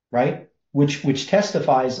 right? Which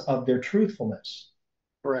testifies of their truthfulness.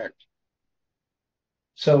 Correct.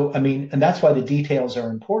 So, and that's why the details are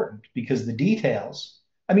important, because the details,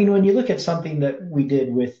 when you look at something that we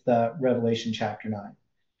did with Revelation chapter 9,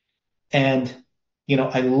 and,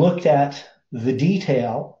 I looked at the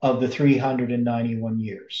detail of the 391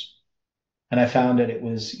 years, and I found that it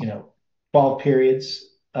was, 12 periods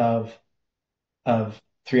of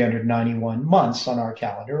 391 months on our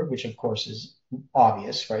calendar, which of course is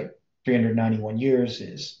obvious, right? 391 years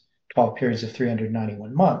is 12 periods of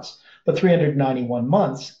 391 months. But 391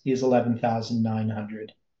 months is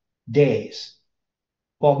 11,900 days.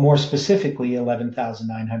 Well, more specifically,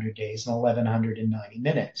 11,900 days and 1,190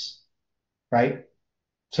 minutes, right?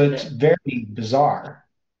 So it's very bizarre.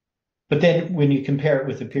 But then when you compare it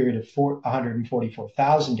with the period of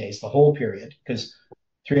 144,000 days, the whole period, because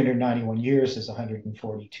 391 years is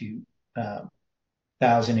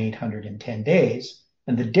 142,810 days.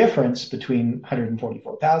 And the difference between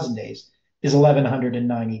 144,000 days is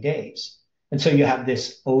 1,190 days. And so you have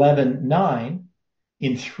this 11,9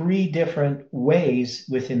 in three different ways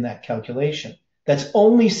within that calculation. That's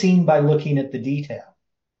only seen by looking at the detail.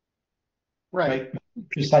 Right.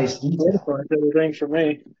 Precise detail. Everything for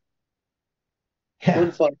me.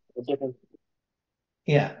 Yeah.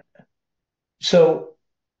 Yeah. So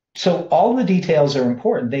all the details are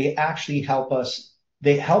important. They actually help us.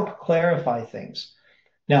 They help clarify things.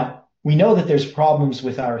 Now, we know that there's problems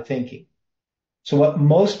with our thinking. So what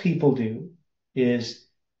most people do is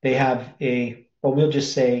they have we'll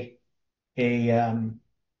just say a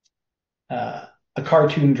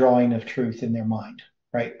cartoon drawing of truth in their mind,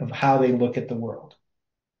 right? Of how they look at the world.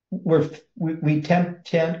 We tend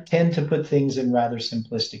to put things in rather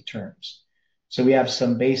simplistic terms. So we have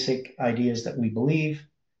some basic ideas that we believe.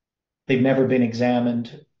 They've never been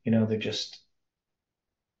examined. They're just,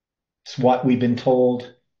 it's what we've been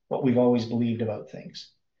told, what we've always believed about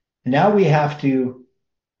things. And now we have to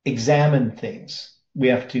examine things. We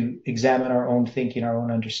have to examine our own thinking, our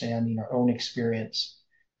own understanding, our own experience.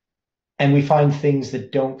 And we find things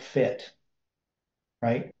that don't fit,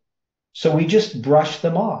 right? So we just brush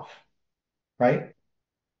them off, right?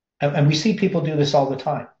 And we see people do this all the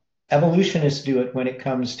time. Evolutionists do it when it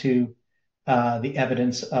comes to the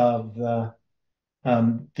evidence of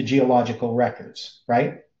the geological records,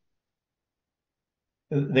 right?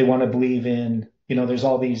 They want to believe in, there's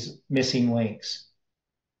all these missing links.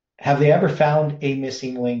 Have they ever found a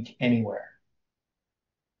missing link anywhere?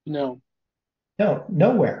 No. No,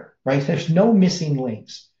 nowhere, right? There's no missing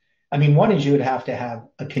links. I mean, one is you would have to have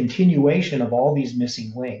a continuation of all these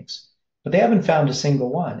missing links, but they haven't found a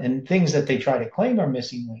single one. And things that they try to claim are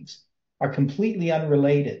missing links are completely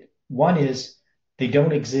unrelated. One is they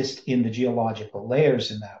don't exist in the geological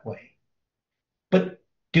layers in that way. But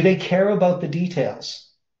do they care about the details?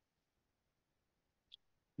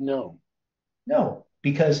 No. No,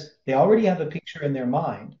 because they already have a picture in their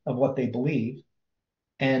mind of what they believe.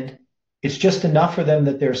 And it's just enough for them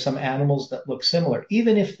that there's some animals that look similar,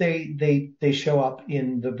 even if they show up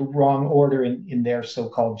in the wrong order in their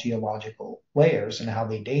so-called geological layers and how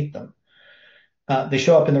they date them. They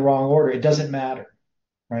show up in the wrong order. It doesn't matter,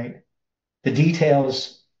 right? The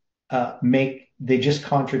details they just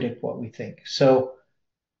contradict what we think. So,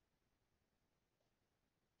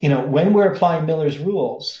 when we're applying Miller's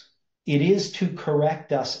rules, it is to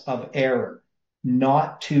correct us of error,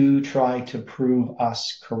 not to try to prove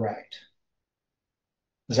us correct.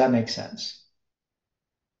 Does that make sense?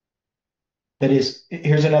 That is,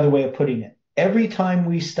 here's another way of putting it. Every time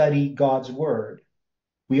we study God's word,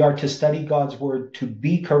 we are to study God's word to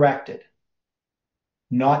be corrected,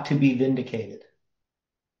 not to be vindicated.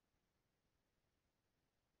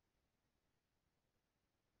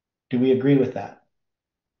 Do we agree with that?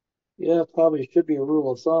 Yeah, probably should be a rule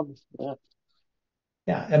of thumb. Yeah.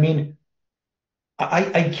 Yeah. I mean,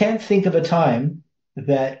 I can't think of a time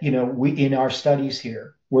that, we in our studies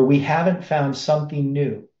here where we haven't found something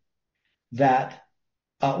new that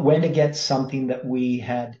went against something that we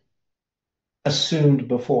had assumed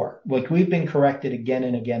before. Like we've been corrected again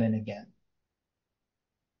and again and again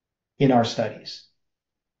in our studies.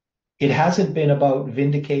 It hasn't been about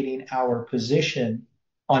vindicating our position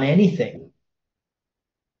on anything,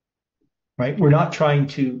 right? We're not trying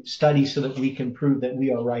to study so that we can prove that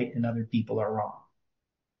we are right and other people are wrong.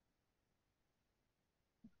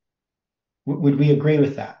 Would we agree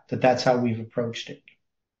with that? That that's how we've approached it?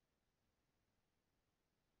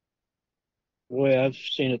 The way I've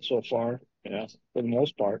seen it so far, yeah, for the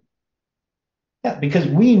most part. Yeah, because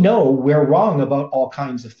we know we're wrong about all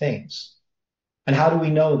kinds of things. And how do we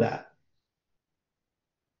know that?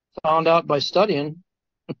 Found out by studying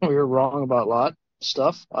we were wrong about a lot of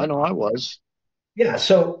stuff. I know I was. Yeah,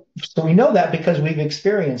 so we know that because we've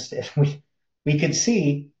experienced it. We could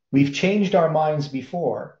see we've changed our minds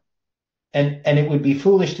before, and it would be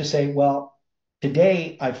foolish to say, well,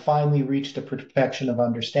 today I've finally reached a perfection of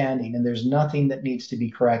understanding, and there's nothing that needs to be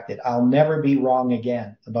corrected. I'll never be wrong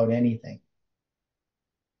again about anything.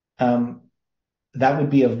 That would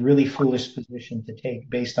be a really foolish position to take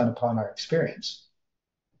based upon our experience.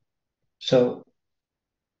 So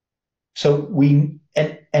and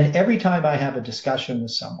every time I have a discussion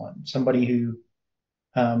with somebody who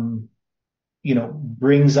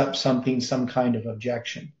brings up some kind of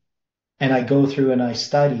objection, and I go through and I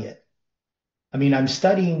study it. I mean, I'm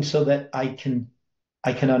studying so that I can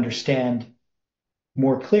understand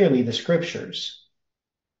more clearly the scriptures.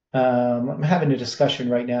 I'm having a discussion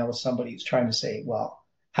right now with somebody who's trying to say, well,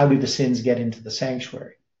 how do the sins get into the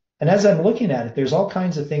sanctuary? And as I'm looking at it, there's all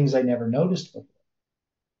kinds of things I never noticed before,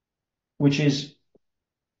 which is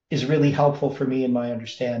really helpful for me in my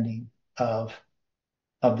understanding of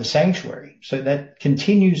the sanctuary. So that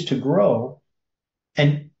continues to grow,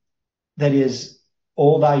 and that is,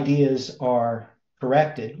 old ideas are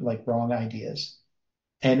corrected, like wrong ideas,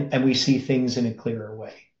 and we see things in a clearer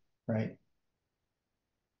way, right?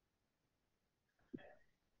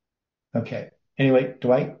 Okay. Anyway,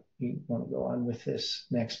 Dwight, you want to go on with this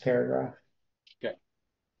next paragraph? Okay.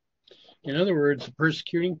 In other words, the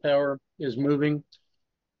persecuting power is moving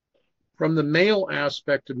from the male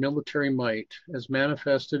aspect of military might, as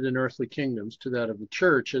manifested in earthly kingdoms, to that of the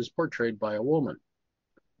church, as portrayed by a woman.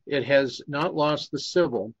 It has not lost the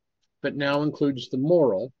civil, but now includes the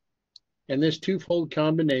moral, and this twofold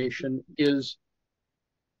combination is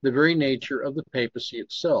the very nature of the papacy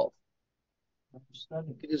itself.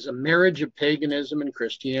 It is a marriage of paganism and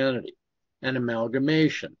Christianity, an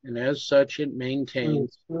amalgamation, and as such it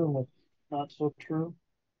maintains Not so true.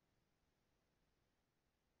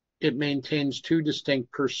 It maintains two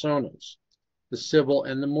distinct personas, the civil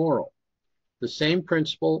and the moral. The same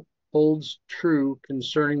principle holds true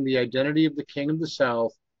concerning the identity of the king of the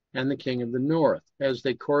south and the king of the north, as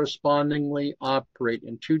they correspondingly operate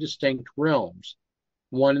in two distinct realms,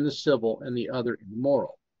 one in the civil and the other in the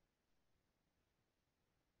moral.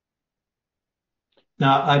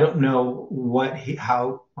 Now, I don't know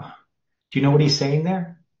Do you know what he's saying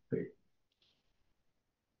there?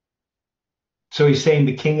 So he's saying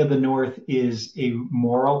the king of the north is a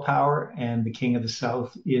moral power and the king of the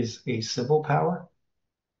south is a civil power,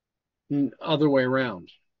 Other way around.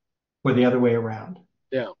 or the other way around.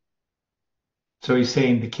 Yeah, So he's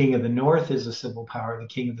saying the king of the north is a civil power, the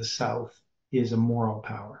king of the south is a moral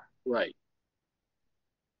power. right.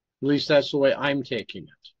 At least that's the way I'm taking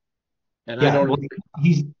it. And I Yeah, don't well,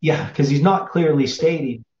 agree. because he's not clearly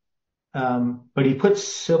stating, but he puts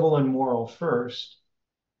civil and moral first,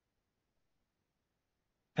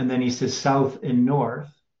 and then he says south and north,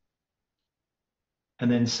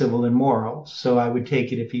 and then civil and moral. So I would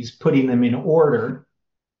take it if he's putting them in order,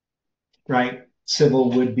 right?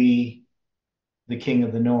 Civil would be the king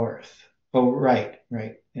of the north. Oh, right.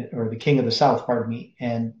 Or the king of the south, pardon me,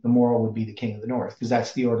 and the moral would be the king of the north, because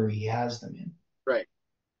that's the order he has them in. Right.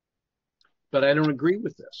 But I don't agree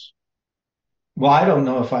with this. Well, I don't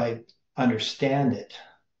know if I understand it.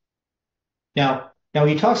 Now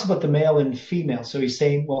he talks about the male and female. So he's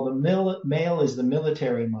saying, well, the male is the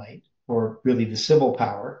military might, or really the civil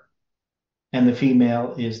power, and the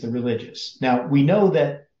female is the religious. Now we know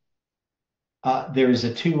that there is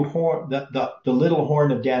a two horn. The little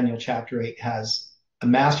horn of Daniel chapter 8 has a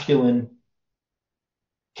masculine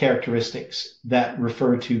characteristics that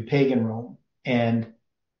refer to pagan Rome, and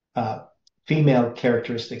female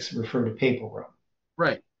characteristics refer to papal Rome.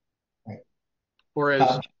 Right. Right.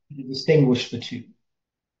 Whereas, To distinguish the two.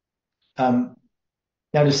 Now,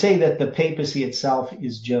 to say that the papacy itself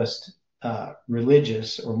is just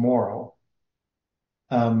religious or moral,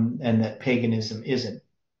 and that paganism isn't,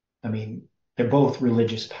 I mean, they're both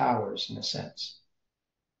religious powers in a sense.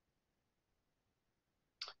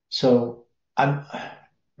 So I'm,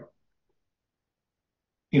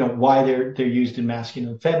 why they're used in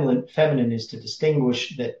masculine and feminine is to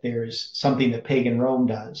distinguish that there's something that pagan Rome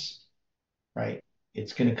does, right?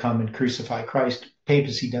 It's going to come and crucify Christ.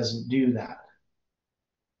 Papacy doesn't do that.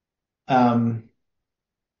 I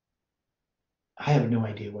have no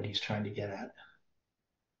idea what he's trying to get at.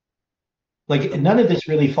 Like, none of this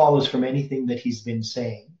really follows from anything that he's been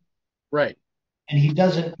saying. right. And he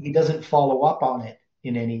doesn't follow up on it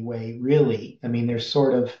in any way, really. I mean, there's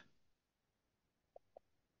sort of,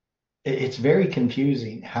 it's very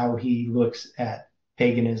confusing how he looks at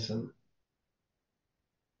paganism.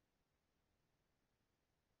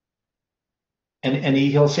 And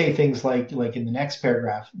he'll say things like in the next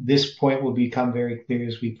paragraph, this point will become very clear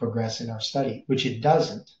as we progress in our study, which it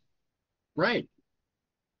doesn't, Right.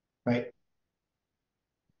 right?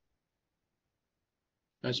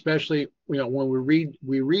 Especially, when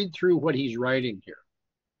we read through what he's writing here,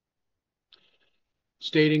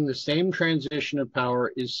 stating the same transition of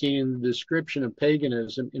power is seen in the description of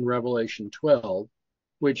paganism in Revelation 12,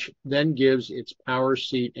 which then gives its power,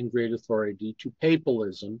 seat, and great authority to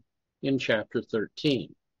papalism in chapter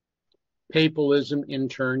 13. Papalism, in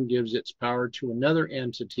turn, gives its power to another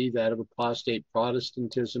entity, that of apostate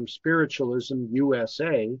Protestantism, spiritualism,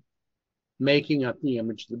 USA, making up the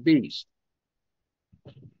image of the beast.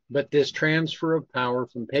 But this transfer of power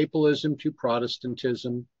from papalism to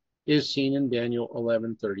Protestantism is seen in Daniel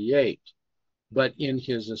 11:38, but in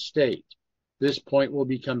his estate. This point will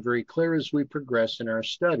become very clear as we progress in our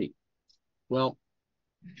study. Well,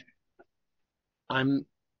 I'm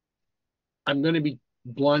going to be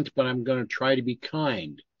blunt, but I'm going to try to be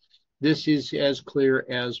kind. This is as clear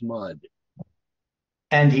as mud.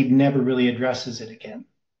 And he never really addresses it again.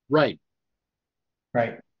 Right.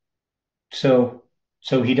 Right. So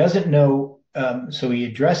he doesn't know. So he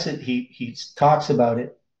addresses it. He talks about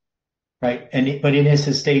it, right? But in his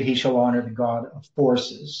estate he shall honor the God of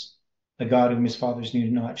forces, the God whom his fathers knew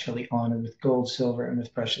not shall he honor with gold, silver, and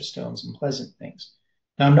with precious stones and pleasant things.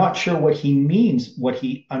 Now I'm not sure what he means, what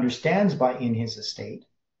he understands by in his estate.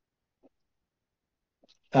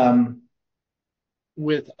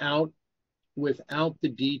 Without the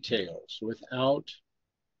details, without,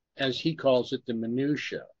 as he calls it, the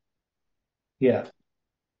minutia. Yeah.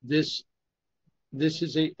 This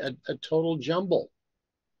is a total jumble.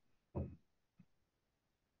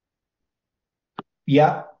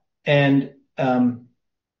 Yeah. And now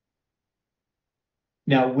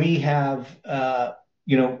we have,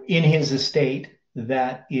 in his estate,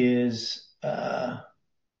 that is,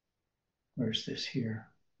 where's this here?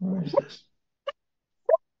 Where is this?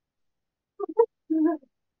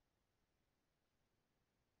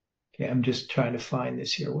 Okay, I'm just trying to find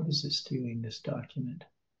this here. What is this doing, this document?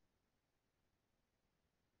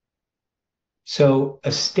 So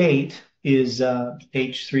estate is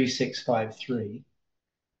page 3653.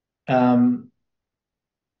 Where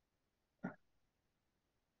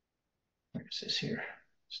is this here?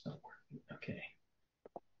 It's not working.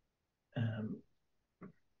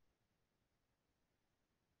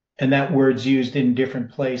 And that word's used in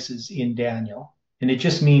different places in Daniel. And it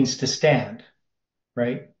just means to stand,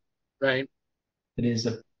 right? Right. It is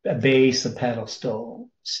a base, a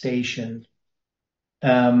pedestal, station.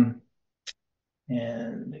 And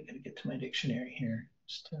I got to get to my dictionary here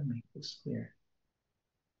just to make this clear.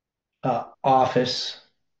 Office,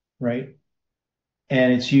 right?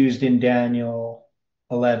 And it's used in Daniel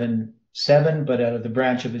 11:7. But out of the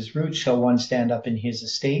branch of his roots shall one stand up in his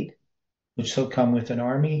estate, which shall come with an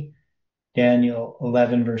army. Daniel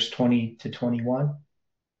 11, verse 20 to 21.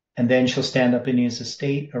 And then shall stand up in his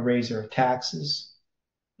estate a raiser of taxes,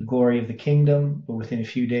 the glory of the kingdom, but within a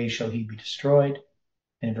few days shall he be destroyed.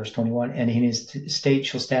 And in verse 21, and in his estate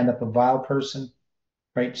shall stand up a vile person,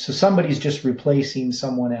 right? So somebody's just replacing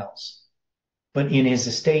someone else. But in his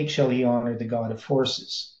estate shall he honor the God of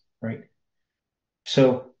forces, right?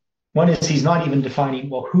 So one is he's not even defining,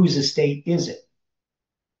 well, whose estate is it?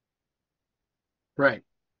 Right.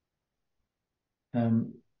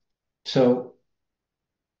 So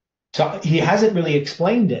he hasn't really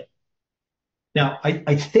explained it. Now,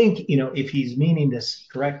 I think, if he's meaning this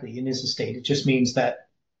correctly in his estate, it just means that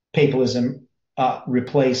papalism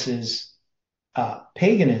replaces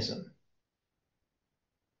paganism.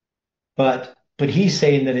 But he's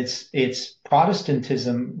saying that it's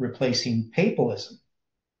Protestantism replacing papalism,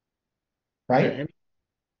 right?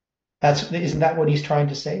 Okay. Isn't that what he's trying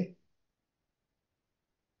to say?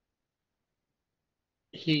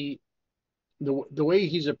 The way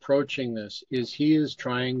he's approaching this is he is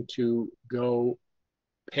trying to go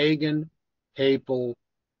pagan, papal,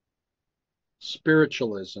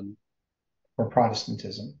 spiritualism. Or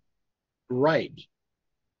Protestantism. Right.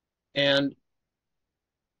 And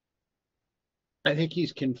I think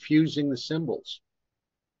he's confusing the symbols.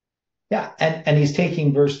 Yeah, and he's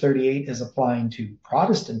taking verse 38 as applying to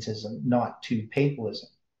Protestantism, not to papalism.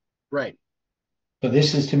 Right. So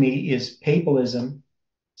this is, to me, is papalism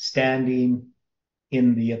standing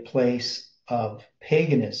in the place of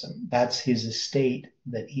paganism. That's his estate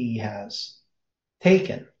that he has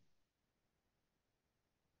taken.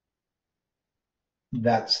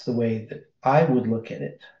 That's the way that I would look at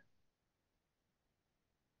it.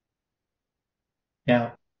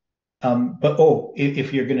 Now,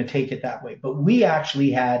 if you're going to take it that way, but we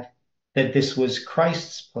actually had that this was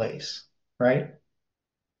Christ's place, right?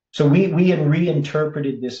 So we had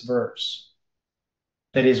reinterpreted this verse.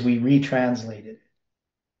 That is, we retranslated it.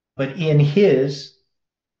 But in his,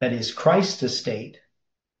 that is Christ's estate,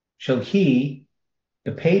 shall he,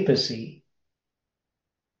 the papacy,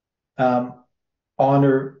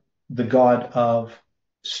 honor the God of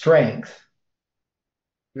strength,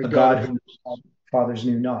 the God whom fathers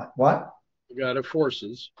knew not. What? The God of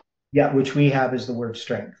forces. Yeah, which we have as the word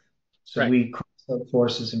strength. So Right. we cross out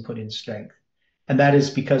forces and put in strength. And that is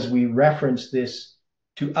because we reference this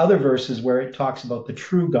to other verses where it talks about the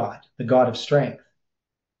true God, the God of strength.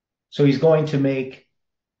 So he's going to make,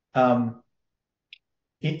 in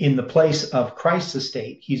the place of Christ's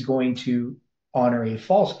estate, he's going to honor a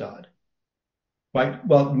false God, right?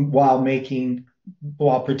 Well, while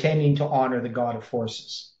pretending to honor the God of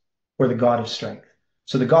forces or the God of strength.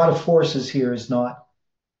 So the God of forces here is not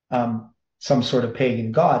some sort of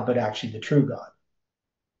pagan God, but actually the true God.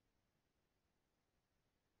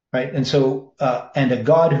 Right. And so, and a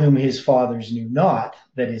God whom his fathers knew not,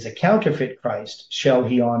 that is a counterfeit Christ, shall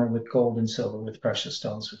he honor with gold and silver, with precious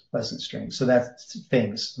stones, with pleasant strings. So that's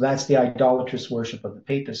things. That's the idolatrous worship of the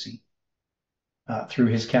papacy through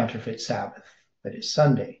his counterfeit Sabbath, that is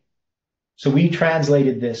Sunday. So we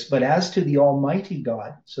translated this, but as to the Almighty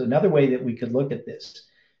God, so another way that we could look at this,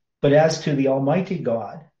 but as to the Almighty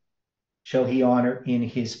God, shall he honor in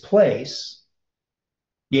his place,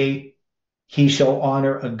 yea, he shall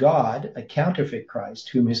honor a God, a counterfeit Christ,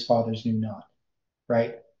 whom his fathers knew not,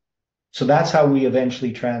 right? So that's how we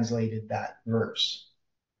eventually translated that verse.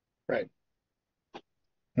 Right.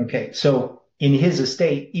 Okay, so in his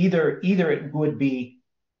estate, either it would be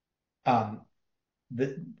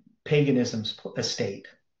the paganism's estate,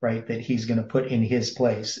 right, that he's going to put in his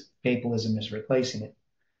place. Papalism is replacing it.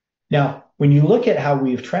 Now, when you look at how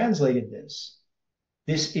we've translated this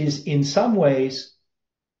is in some ways,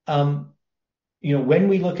 when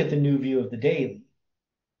we look at the new view of the daily,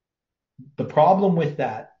 the problem with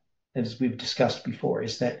that, as we've discussed before,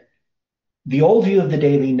 is that the old view of the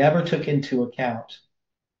daily never took into account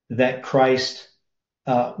that Christ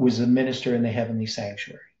was a minister in the heavenly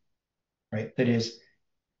sanctuary, right? That is,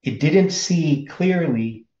 it didn't see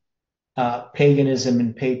clearly paganism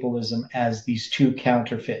and papalism as these two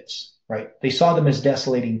counterfeits, right? They saw them as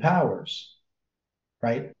desolating powers,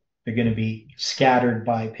 right? They're going to be scattered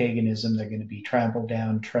by paganism. They're going to be trampled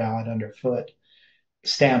down, trod underfoot,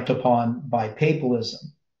 stamped upon by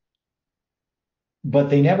papalism. But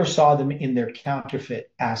they never saw them in their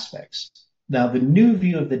counterfeit aspects. Now, the new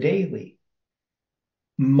view of the daily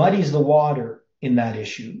muddies the water in that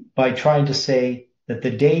issue by trying to say that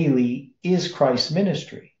the daily is Christ's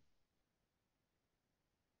ministry.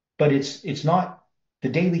 But it's not, the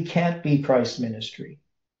daily can't be Christ's ministry.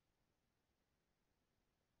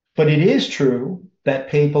 But it is true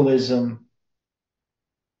that papalism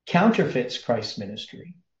counterfeits Christ's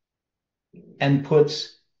ministry and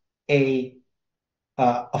puts a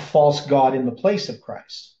false god in the place of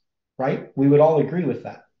Christ, right? We would all agree with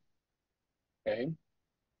that. Okay.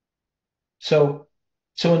 So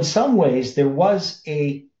in some ways, there was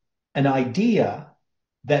an idea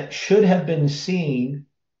that should have been seen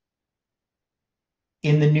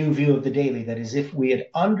in the new view of the daily. That is, if we had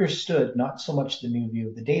understood not so much the new view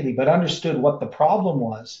of the daily, but understood what the problem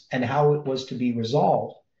was and how it was to be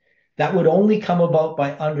resolved, that would only come about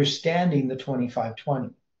by understanding the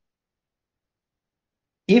 2520.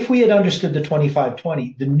 If we had understood the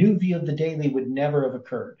 2520, the new view of the daily would never have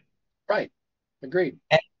occurred. Right. Agreed.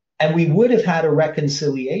 And we would have had a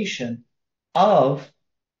reconciliation of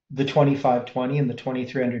the 2520 and the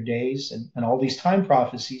 2300 days and all these time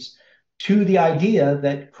prophecies to the idea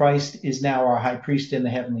that Christ is now our high priest in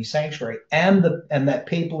the heavenly sanctuary, and that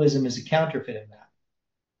papalism is a counterfeit of that.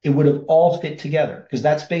 It would have all fit together, because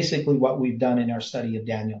that's basically what we've done in our study of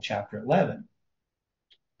Daniel chapter 11.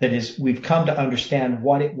 That is, we've come to understand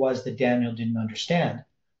what it was that Daniel didn't understand,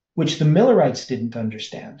 which the Millerites didn't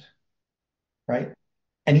understand, right?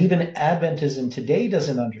 And even Adventism today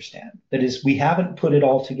doesn't understand. That is, we haven't put it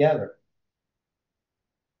all together.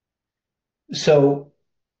 So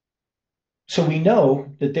we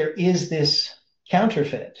know that there is this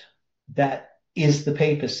counterfeit that is the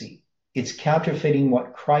papacy. It's counterfeiting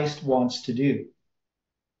what Christ wants to do.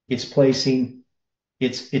 It's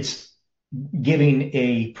giving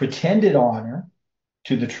a pretended honor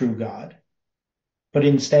to the true God, but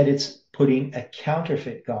instead it's putting a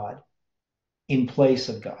counterfeit God in place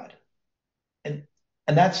of God. And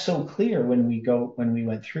that's so clear when we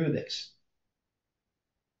went through this.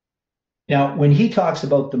 Now, when he talks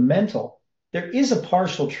about the mental, there is a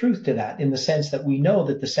partial truth to that, in the sense that we know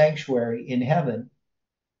that the sanctuary in heaven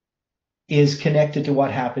is connected to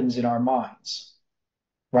what happens in our minds,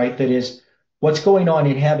 right? That is, what's going on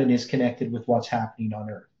in heaven is connected with what's happening on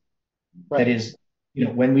earth. Right. That is,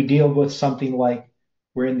 when we deal with something like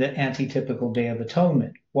we're in the antitypical Day of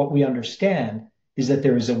Atonement, what we understand is that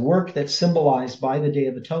there is a work that's symbolized by the Day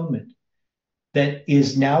of Atonement that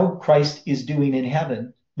is now Christ is doing in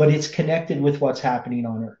heaven, but it's connected with what's happening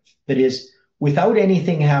on earth. That is, without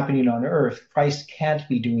anything happening on earth, Christ can't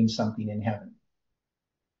be doing something in heaven.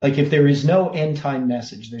 Like, if there is no end time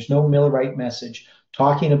message, there's no Millerite message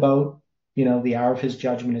talking about, the hour of his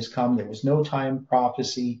judgment has come. There was no time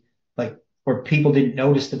prophecy, or people didn't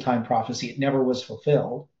notice the time prophecy. It never was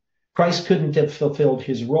fulfilled. Christ couldn't have fulfilled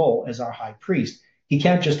his role as our high priest. He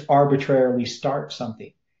can't just arbitrarily start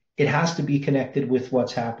something. It has to be connected with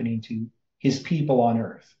what's happening to his people on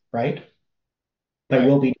earth, right? There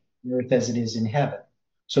will be on earth as it is in heaven.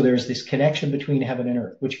 So there's this connection between heaven and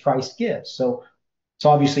earth, which Christ gives. So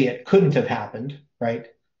obviously it couldn't have happened, right?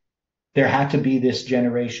 There had to be this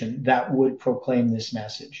generation that would proclaim this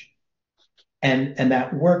message. And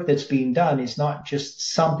that work that's being done is not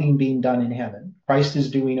just something being done in heaven. Christ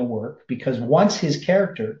is doing a work, because once his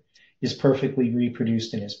character is perfectly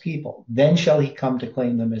reproduced in his people, then shall he come to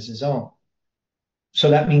claim them as his own.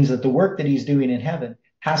 So that means that the work that he's doing in heaven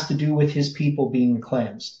has to do with his people being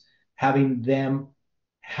cleansed, having them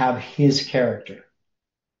have his character.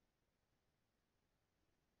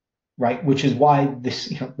 Right? Which is why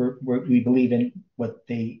this, we believe in what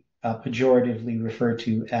they pejoratively refer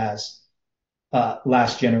to as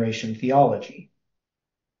last generation theology,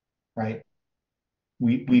 right?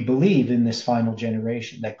 We believe in this final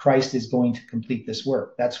generation, that Christ is going to complete this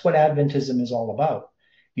work. That's what Adventism is all about.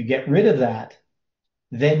 You get rid of that,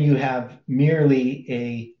 then you have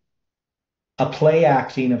merely a play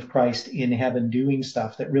acting of Christ in heaven doing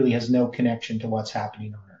stuff that really has no connection to what's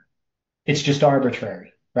happening on earth. It's just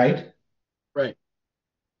arbitrary, right? Right.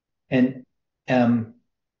 And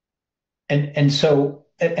so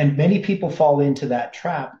many people fall into that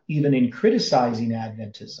trap, even in criticizing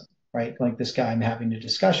Adventism, right? Like this guy I'm having a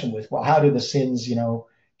discussion with. Well, how do the sins,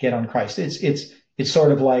 get on Christ? It's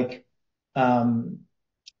sort of like,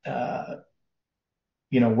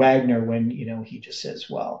 Wagner, when, he just says,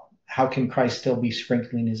 well, how can Christ still be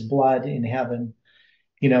sprinkling his blood in heaven?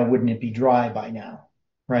 Wouldn't it be dry by now,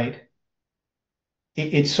 right?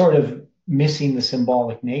 it's sort of missing the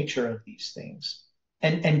symbolic nature of these things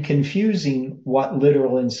and confusing what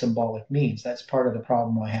literal and symbolic means. That's part of the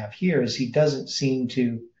problem I have here is he doesn't seem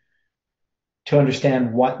to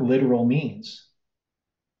understand what literal means.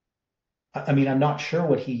 I mean, I'm not sure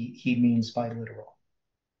what he means by literal.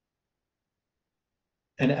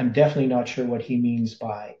 And I'm definitely not sure what he means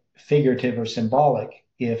by figurative or symbolic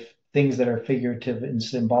if things that are figurative and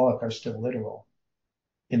symbolic are still literal,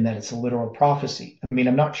 in that it's a literal prophecy. I mean,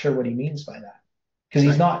 I'm not sure what he means by that because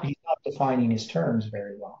he's not defining his terms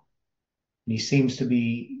very well. And he seems to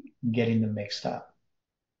be getting them mixed up.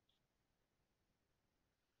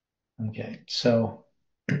 Okay, so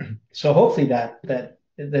hopefully that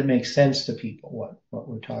makes sense to people what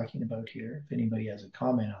we're talking about here. If anybody has a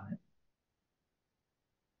comment on it.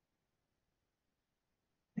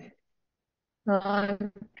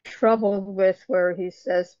 I'm troubled with where he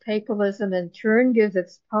says papalism in turn gives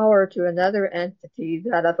its power to another entity,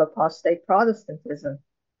 that of apostate Protestantism.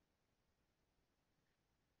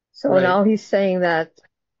 So Right. now he's saying that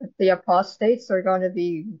the apostates are going to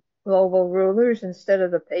be global rulers instead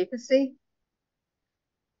of the papacy.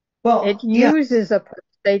 Well, It uses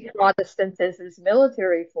apostate Protestantism's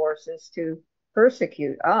military forces to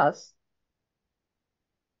persecute us.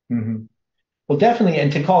 Mm-hmm. Well, definitely,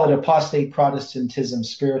 and to call it apostate Protestantism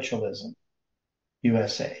spiritualism,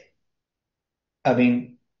 USA. I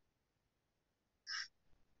mean,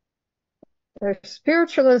 Their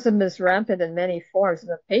spiritualism is rampant in many forms,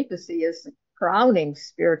 and the papacy is the crowning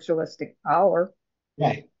spiritualistic power.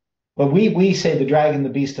 right. But we say the dragon, the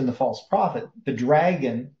beast, and the false prophet. The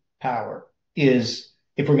dragon power is,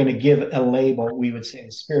 if we're going to give a label, we would say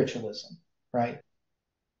spiritualism, right?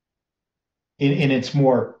 In its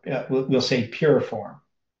more, we'll say pure form.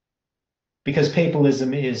 Because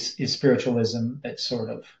papalism is spiritualism that's sort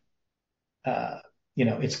of,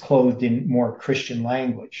 it's clothed in more Christian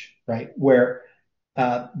language, right? Where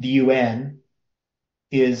the UN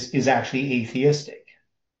is actually atheistic.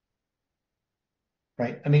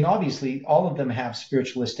 Right. I mean, obviously, all of them have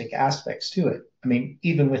spiritualistic aspects to it. I mean,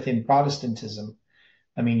 even within Protestantism,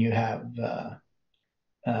 I mean, you have the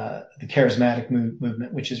charismatic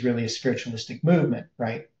movement, which is really a spiritualistic movement,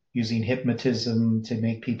 right? Using hypnotism to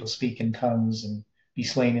make people speak in tongues and be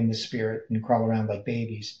slain in the spirit and crawl around like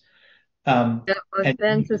babies. I've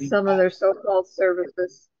been to some of their so-called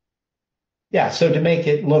services. Yeah, so to make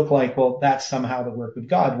it look like, well, that's somehow the work of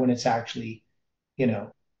God when it's actually,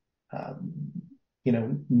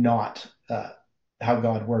 not how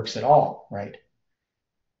God works at all, right?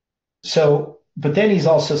 So, but then he's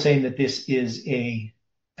also saying that this is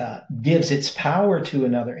gives its power to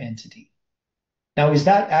another entity. Now, is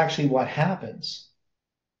that actually what happens?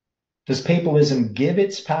 Does papalism give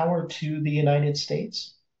its power to the United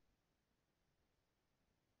States?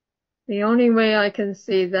 The only way I can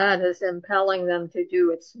see that is impelling them to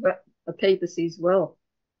do the papacy's will.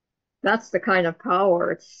 That's the kind of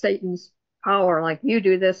power. It's Satan's power. Like, you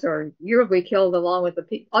do this or you'll be killed along with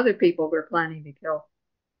the other people we're planning to kill.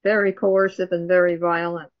 Very coercive and very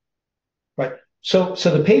violent. Right. So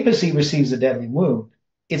the papacy receives a deadly wound.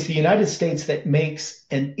 It's the United States that makes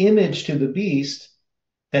an image to the beast,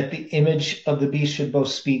 that the image of the beast should both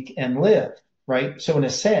speak and live, right? So in a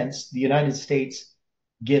sense, the United States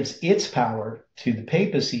gives its power to the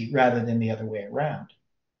papacy rather than the other way around.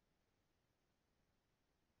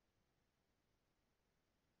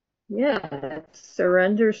 Yeah, it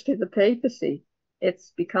surrenders to the papacy. It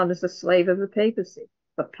becomes a slave of the papacy,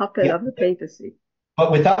 a puppet of the papacy.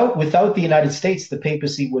 But without the United States, the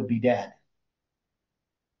papacy would be dead.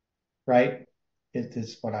 Right? It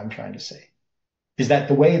is what I'm trying to say. Is that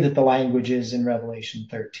the way that the language is in Revelation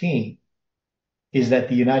 13 is that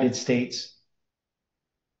the United States,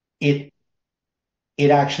 it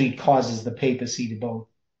actually causes the papacy to both,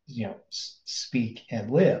 speak and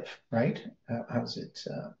live, right? How's it?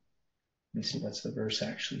 Let me see, what's the verse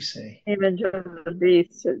actually say? Image of the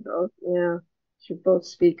beast should both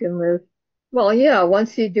speak and live. Well, yeah,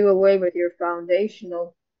 once you do away with your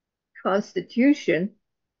foundational constitution,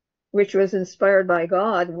 which was inspired by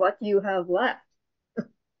God, what do you have left?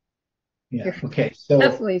 Yeah. Okay. So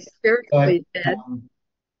definitely spiritually dead.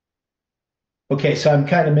 Okay, so I'm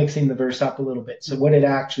kind of mixing the verse up a little bit. So what it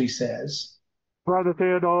actually says, Brother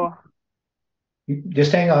Theodore,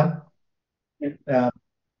 just hang on.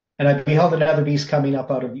 And I beheld another beast coming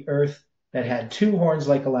up out of the earth that had two horns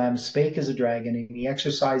like a lamb, spake as a dragon, and he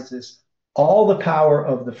exercises all the power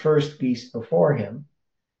of the first beast before him,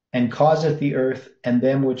 and causeth the earth and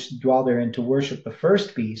them which dwell therein to worship the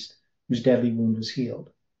first beast, whose deadly wound was healed.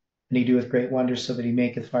 And he doeth great wonders, so that he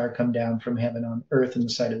maketh fire come down from heaven on earth in the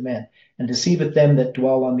sight of men, and deceiveth them that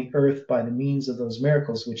dwell on the earth by the means of those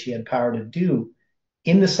miracles which he had power to do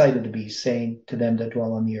in the sight of the beast, saying to them that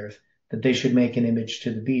dwell on the earth, that they should make an image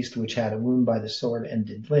to the beast which had a wound by the sword and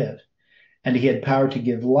did live. And he had power to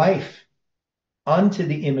give life unto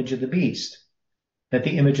the image of the beast, that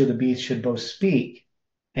the image of the beast should both speak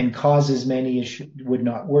and cause as many as would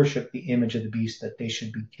not worship the image of the beast that they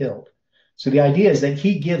should be killed. So the idea is that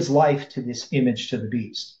he gives life to this image to the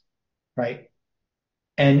beast, right?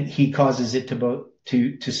 And he causes it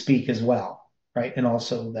to speak as well, right? And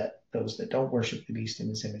also that those that don't worship the beast in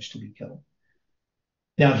his image to be killed.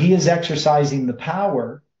 Now he is exercising the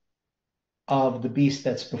power of the beast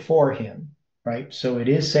that's before him, right? So it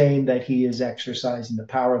is saying that he is exercising the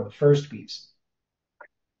power of the first beast,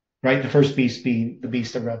 right? The first beast being the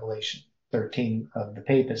beast of Revelation 13 of the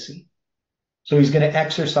papacy. So he's going to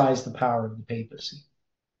exercise the power of the papacy.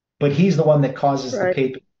 But he's the one that causes the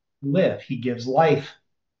papacy to live. He gives life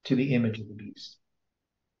to the image of the beast.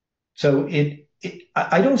 So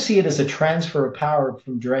I don't see it as a transfer of power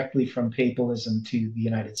directly from papalism to the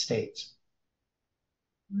United States.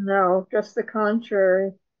 No, just the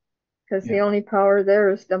contrary, because the only power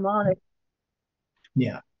there is demonic.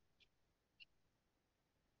 Yeah.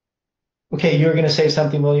 Okay, you were going to say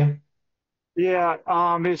something, William? Yeah,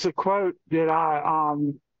 it's a quote that I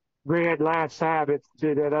read last Sabbath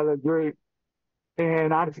to that other group,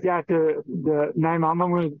 and I forgot the name. I'm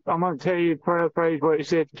gonna tell you, paraphrase what it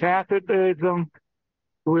said. Catholicism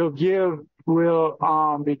will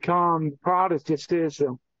become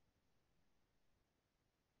Protestantism.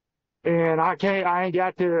 And I ain't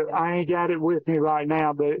got it with me right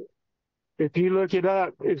now, but if you look it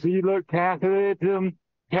up, if you look Catholicism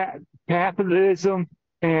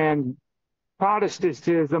and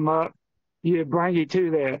Protestantism up, you bring it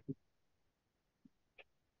to that.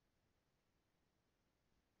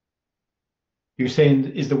 You're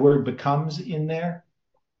saying, is the word becomes in there?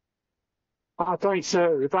 I think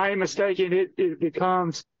so. If I ain't mistaken, it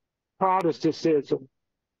becomes Protestantism.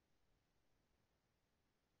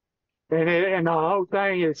 And the whole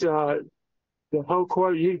thing is the whole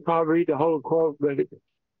quote. You can probably read the whole quote, but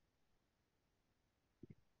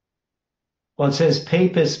well, it says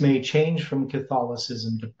papists may change from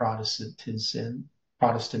Catholicism to Protestantism.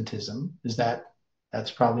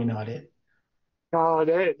 That's probably not it.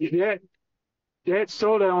 That's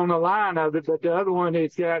sort of on the line of it, but the other one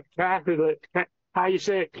is got Catholic. How you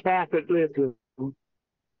say it? Catholicism.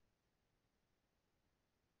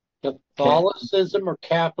 Catholicism or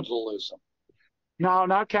capitalism? No,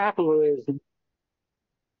 not capitalism.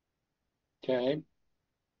 Okay.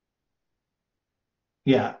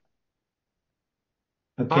 Yeah.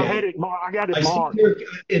 Okay. I got it marked.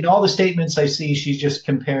 In all the statements I see, she's just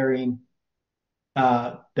comparing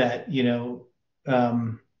that that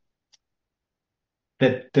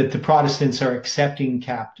the Protestants are accepting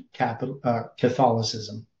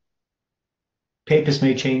Catholicism. Papists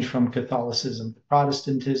may change from Catholicism to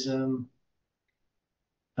Protestantism.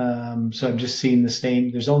 So I'm just seeing the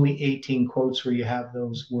same. There's only 18 quotes where you have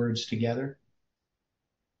those words together,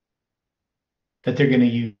 that they're going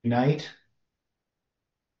to unite.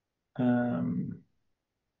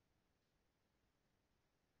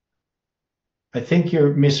 I think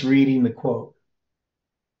you're misreading the quote.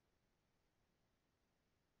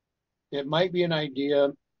 It might be an idea,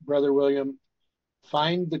 Brother William.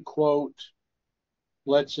 Find the quote.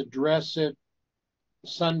 Let's address it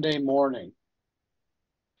Sunday morning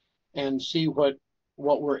and see what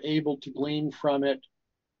we're able to glean from it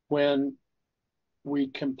when we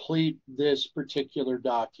complete this particular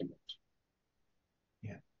document.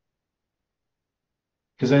 Yeah.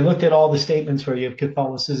 Because I looked at all the statements where you have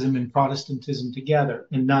Catholicism and Protestantism together,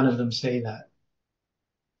 and none of them say that.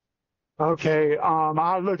 Okay,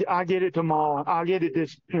 I'll get it tomorrow. I'll get it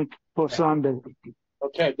for Sunday.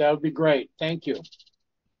 Okay, that would be great. Thank you.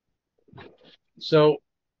 So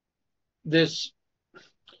this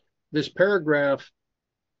paragraph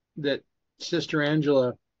that Sister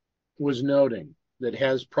Angela was noting that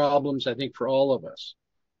has problems, I think, for all of us.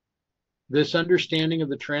 This understanding of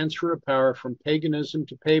the transfer of power from paganism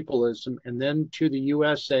to papalism and then to the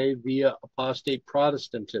USA via apostate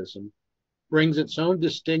Protestantism brings its own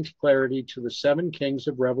distinct clarity to the seven kings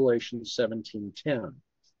of Revelation 17:10,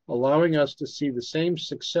 allowing us to see the same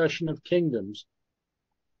succession of kingdoms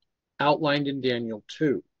outlined in Daniel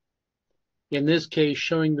 2. In this case,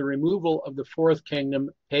 showing the removal of the fourth kingdom,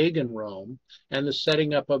 pagan Rome, and the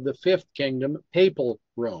setting up of the fifth kingdom, papal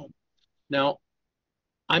Rome. Now,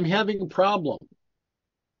 I'm having a problem.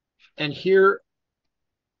 And here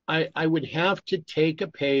I would have to take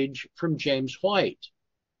a page from James White.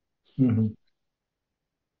 Mm-hmm.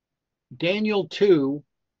 Daniel 2,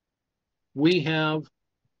 we have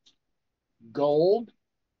gold,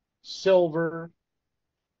 silver,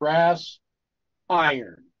 brass,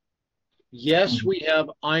 iron. Yes, Mm-hmm. we have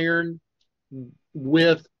iron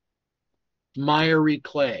with miry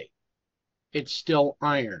clay. It's still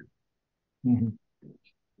iron. Mm-hmm.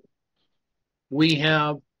 We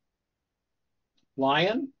have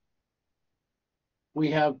lion,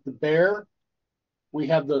 we have the bear, we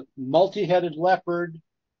have the multi-headed leopard,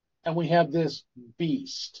 and we have this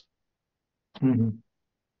beast. Mm-hmm.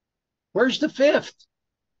 Where's the fifth?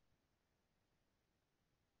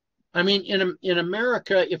 I mean, in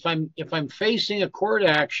America, if I'm facing a court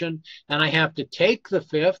action and I have to take the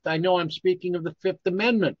fifth, I know I'm speaking of the Fifth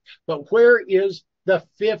Amendment. But where is the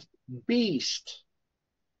fifth beast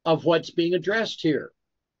of what's being addressed here?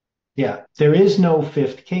 Yeah, there is no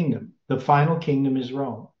fifth kingdom. The final kingdom is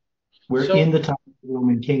Rome. We're So in the time of the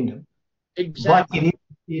Roman kingdom, but exactly,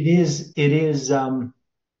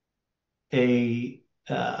 a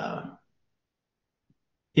uh,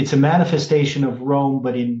 it's a manifestation of Rome,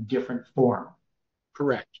 but in different form.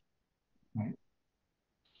 correct. Right.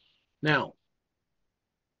 Now,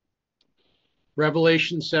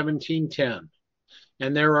 Revelation 17:10.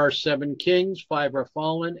 And there are 7 kings, 5 are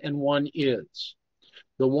fallen, and 1 is.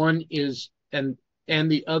 The one is, and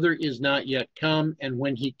the other is not yet come, and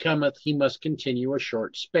when he cometh, he must continue a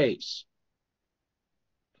short space.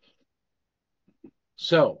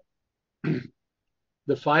 So,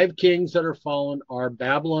 the 5 kings that are fallen are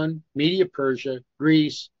Babylon, Media Persia,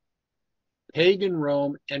 Greece, pagan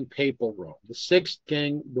Rome, and papal Rome. The 6th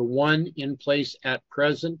king, the one in place at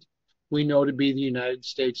present, we know to be the United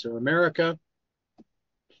States of America,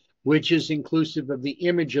 which is inclusive of the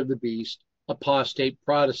image of the beast, apostate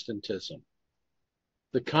Protestantism.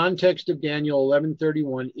 The context of Daniel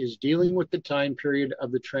 11:31 is dealing with the time period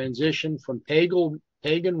of the transition from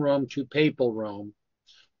pagan Rome to papal Rome,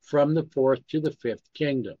 from the 4th to the 5th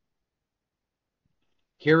kingdom.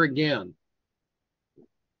 Here again,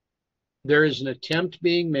 there is an attempt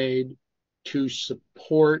being made to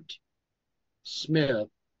support Smith,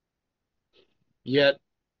 yet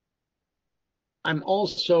I'm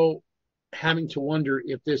also having to wonder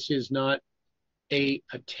if this is not a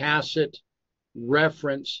tacit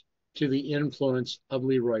reference to the influence of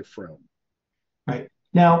Leroy Froome. Right.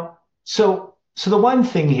 Now, so the one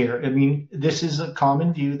thing here, I mean, this is a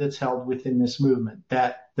common view that's held within this movement,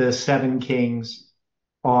 that the 7 kings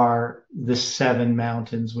are the 7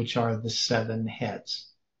 mountains, which are the 7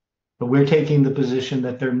 heads. But we're taking the position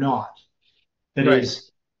that they're not. That Right.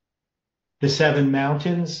 is, the 7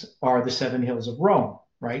 mountains are the 7 hills of Rome,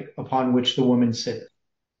 right? Upon which the woman sitteth.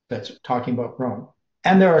 That's talking about Rome.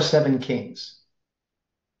 And there are 7 kings.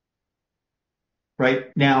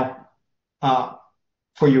 Right? Now,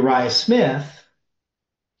 for Uriah Smith,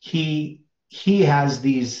 he has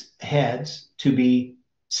these heads to be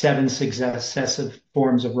 7 successive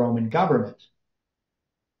forms of Roman government.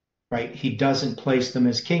 Right? He doesn't place them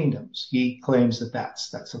as kingdoms. He claims that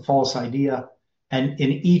that's a false idea. And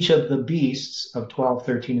in each of the beasts of 12,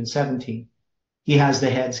 13, and 17, he has the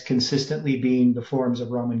heads consistently being the forms of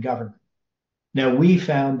Roman government. Now, we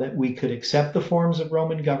found that we could accept the forms of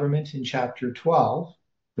Roman government in chapter 12,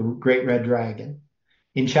 the Great Red Dragon.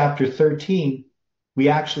 In chapter 13, we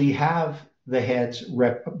actually have the heads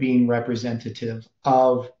being representative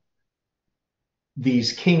of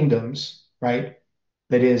these kingdoms, right?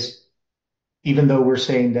 That is, even though we're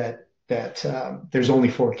saying that there's only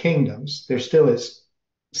 4 kingdoms, there still is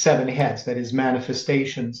 7 heads. That is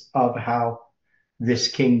manifestations of how this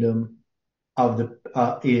kingdom of the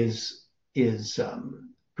is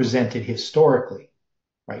presented historically,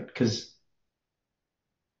 right? Because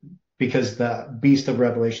the beast of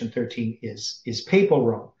Revelation 13 is papal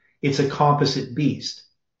Rome. It's a composite beast.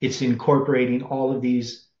 It's incorporating all of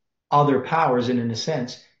these other powers, and in a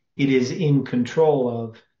sense, it is in control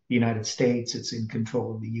of the United States. It's in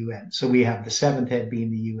control of the UN. So we have the 7th head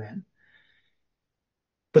being the UN.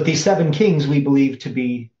 But these 7 kings we believe to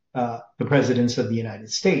be the presidents of the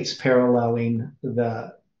United States, paralleling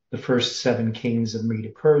the first 7 kings of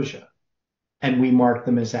Media Persia. And we mark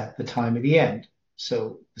them as at the time of the end.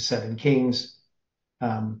 So the 7 kings,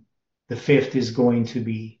 the 5th is going to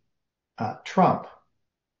be Trump,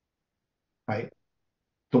 right?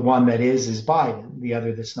 The one that is Biden. The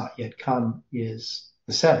other that's not yet come is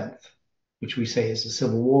the 7th, which we say is a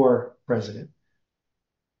Civil War president.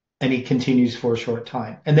 And he continues for a short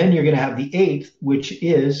time. And then you're going to have the 8th, which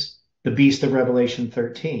is the beast of Revelation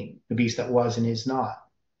 13, the beast that was and is not,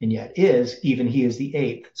 and yet is, even he is the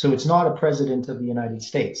 8th. So it's not a president of the United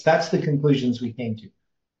States. That's the conclusions we came to.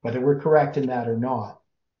 Whether we're correct in that or not,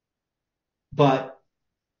 But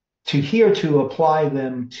to apply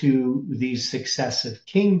them to these successive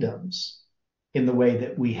kingdoms in the way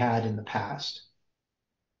that we had in the past,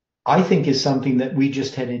 I think is something that we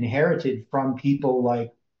just had inherited from people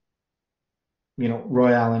like,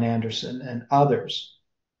 Roy Allen Anderson and others,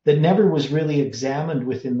 that never was really examined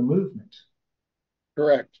within the movement.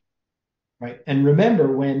 Correct. Right. And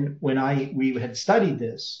remember when we had studied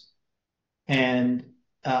this, and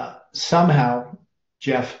somehow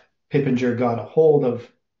Jeff Pippinger got a hold of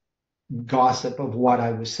gossip of what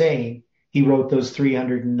I was saying. He wrote those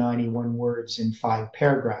 391 words in 5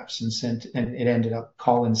 paragraphs and it ended up,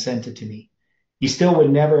 Colin sent it to me. He still would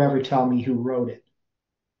never ever tell me who wrote it.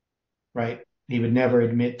 Right. He would never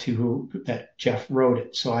admit to that Jeff wrote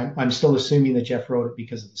it. So I'm still assuming that Jeff wrote it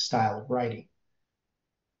because of the style of writing.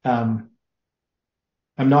 I'm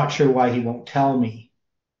not sure why he won't tell me,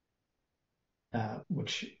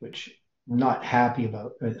 which I'm not happy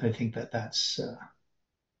about. I think that's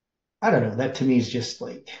I don't know. That to me is just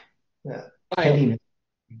like pettiness.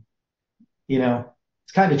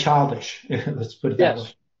 It's kind of childish. Let's put it that way.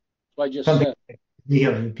 Yes, I just Something said.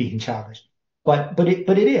 being childish, but it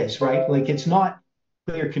is, right. Like, it's not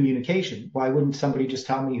clear communication. Why wouldn't somebody just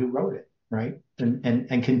tell me who wrote it, right?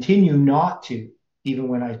 And continue not to, even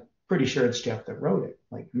when I'm pretty sure it's Jeff that wrote it.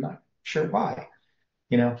 Like, I'm not sure why,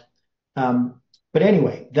 But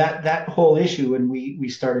anyway, that whole issue, and we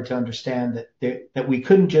started to understand that we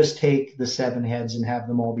couldn't just take the 7 heads and have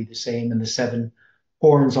them all be the same and the 7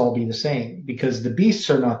 horns all be the same, because the beasts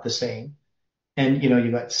are not the same. And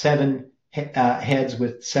you've got 7 heads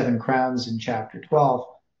with 7 crowns in chapter 12,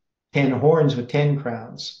 10 horns with 10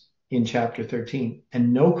 crowns in chapter 13,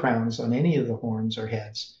 and no crowns on any of the horns or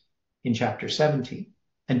heads in chapter 17.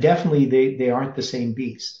 And definitely they aren't the same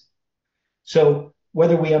beast. So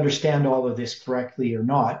whether we understand all of this correctly or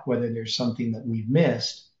not, whether there's something that we've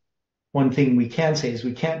missed, one thing we can say is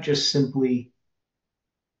we can't just simply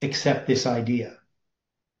accept this idea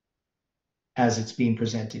as it's being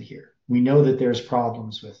presented here. We know that there's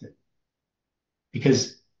problems with it,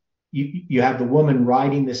 because you have the woman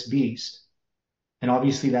riding this beast, and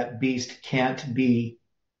obviously that beast can't be,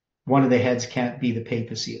 one of the heads can't be the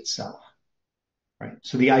papacy itself, right?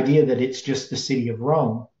 So the idea that it's just the city of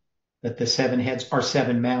Rome, that the 7 heads are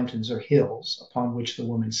 7 mountains or hills upon which the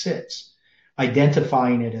woman sits,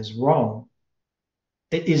 identifying it as Rome,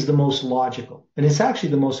 it is the most logical. And it's actually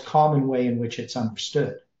the most common way in which it's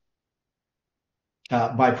understood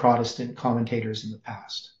by Protestant commentators in the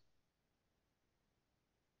past.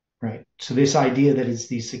 Right. So this idea that it's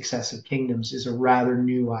these successive kingdoms is a rather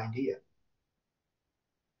new idea.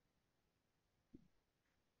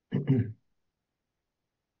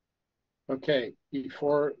 Okay,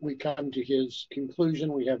 before we come to his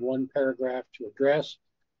conclusion, we have one paragraph to address,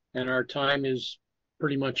 and our time is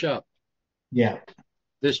pretty much up. Yeah.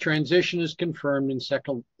 This transition is confirmed in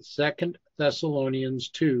 2 Thessalonians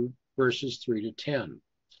 2, verses 3 to 10.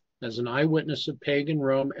 As an eyewitness of pagan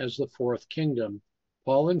Rome as the 4th kingdom,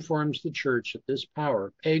 Paul informs the church that this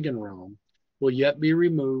power, pagan Rome, will yet be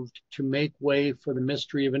removed to make way for the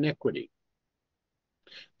mystery of iniquity.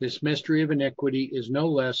 This mystery of iniquity is no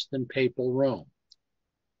less than papal Rome.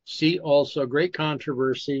 See also Great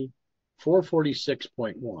Controversy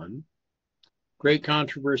 446.1, Great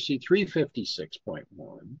Controversy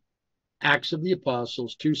 356.1, Acts of the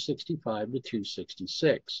Apostles 265 to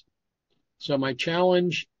 266. So my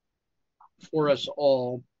challenge for us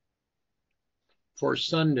all for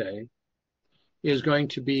Sunday is going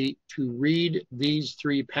to be to read these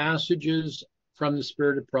 3 passages from the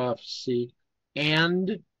Spirit of Prophecy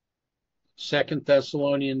and 2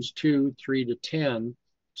 Thessalonians 2, 3 to 10,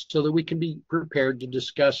 so that we can be prepared to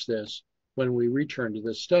discuss this when we return to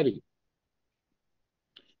this study.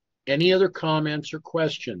 Any other comments or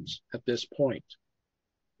questions at this point?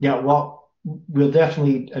 Yeah, well, we'll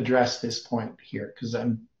definitely address this point here, because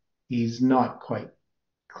he's not quite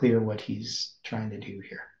clear what he's trying to do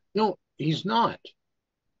here. No, he's not.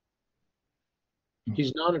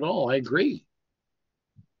 He's not at all. I agree.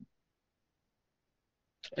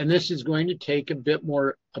 And this is going to take a bit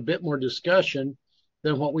more discussion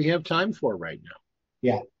than what we have time for right now.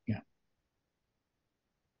 Yeah.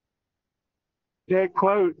 That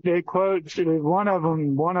quote, one of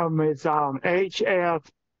them is HF.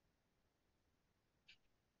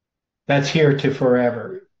 That's here to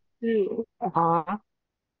forever. Uh-huh.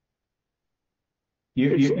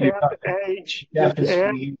 FH,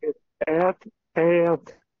 FH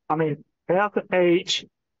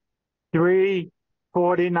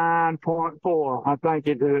 349.4. I think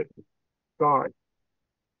it is. Sorry.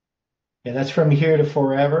 Yeah, that's from here to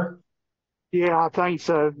forever. Yeah, I think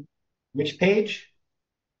so. Which page?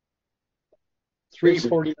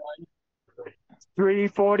 349.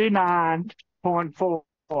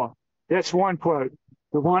 349.4. That's one quote.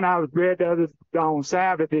 The one I read the other on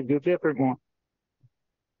Sabbath is a different one.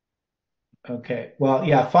 Okay. Well,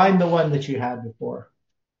 yeah, find the one that you had before.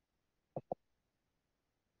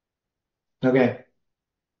 Okay.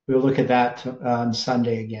 We'll look at that on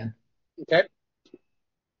Sunday again. Okay.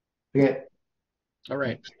 Okay. All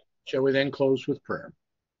right. Shall we then close with prayer?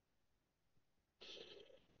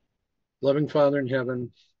 Loving Father in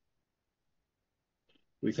heaven,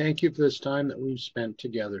 we thank you for this time that we've spent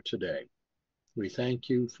together today. We thank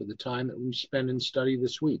you for the time that we've spent in study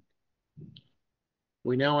this week.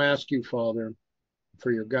 We now ask you, Father,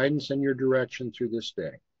 for your guidance and your direction through this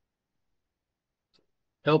day.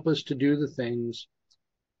 Help us to do the things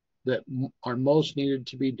that are most needed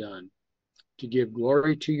to be done to give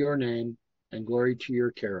glory to your name and glory to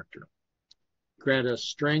your character. Grant us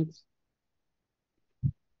strength.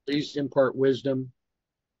 Please impart wisdom.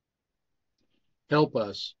 Help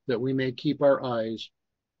us that we may keep our eyes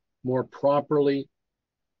more properly,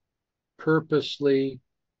 purposely,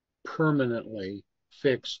 permanently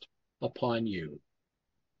fixed upon you.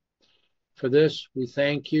 For this, we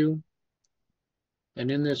thank you,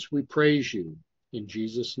 and in this we praise you. In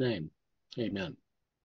Jesus' name, amen.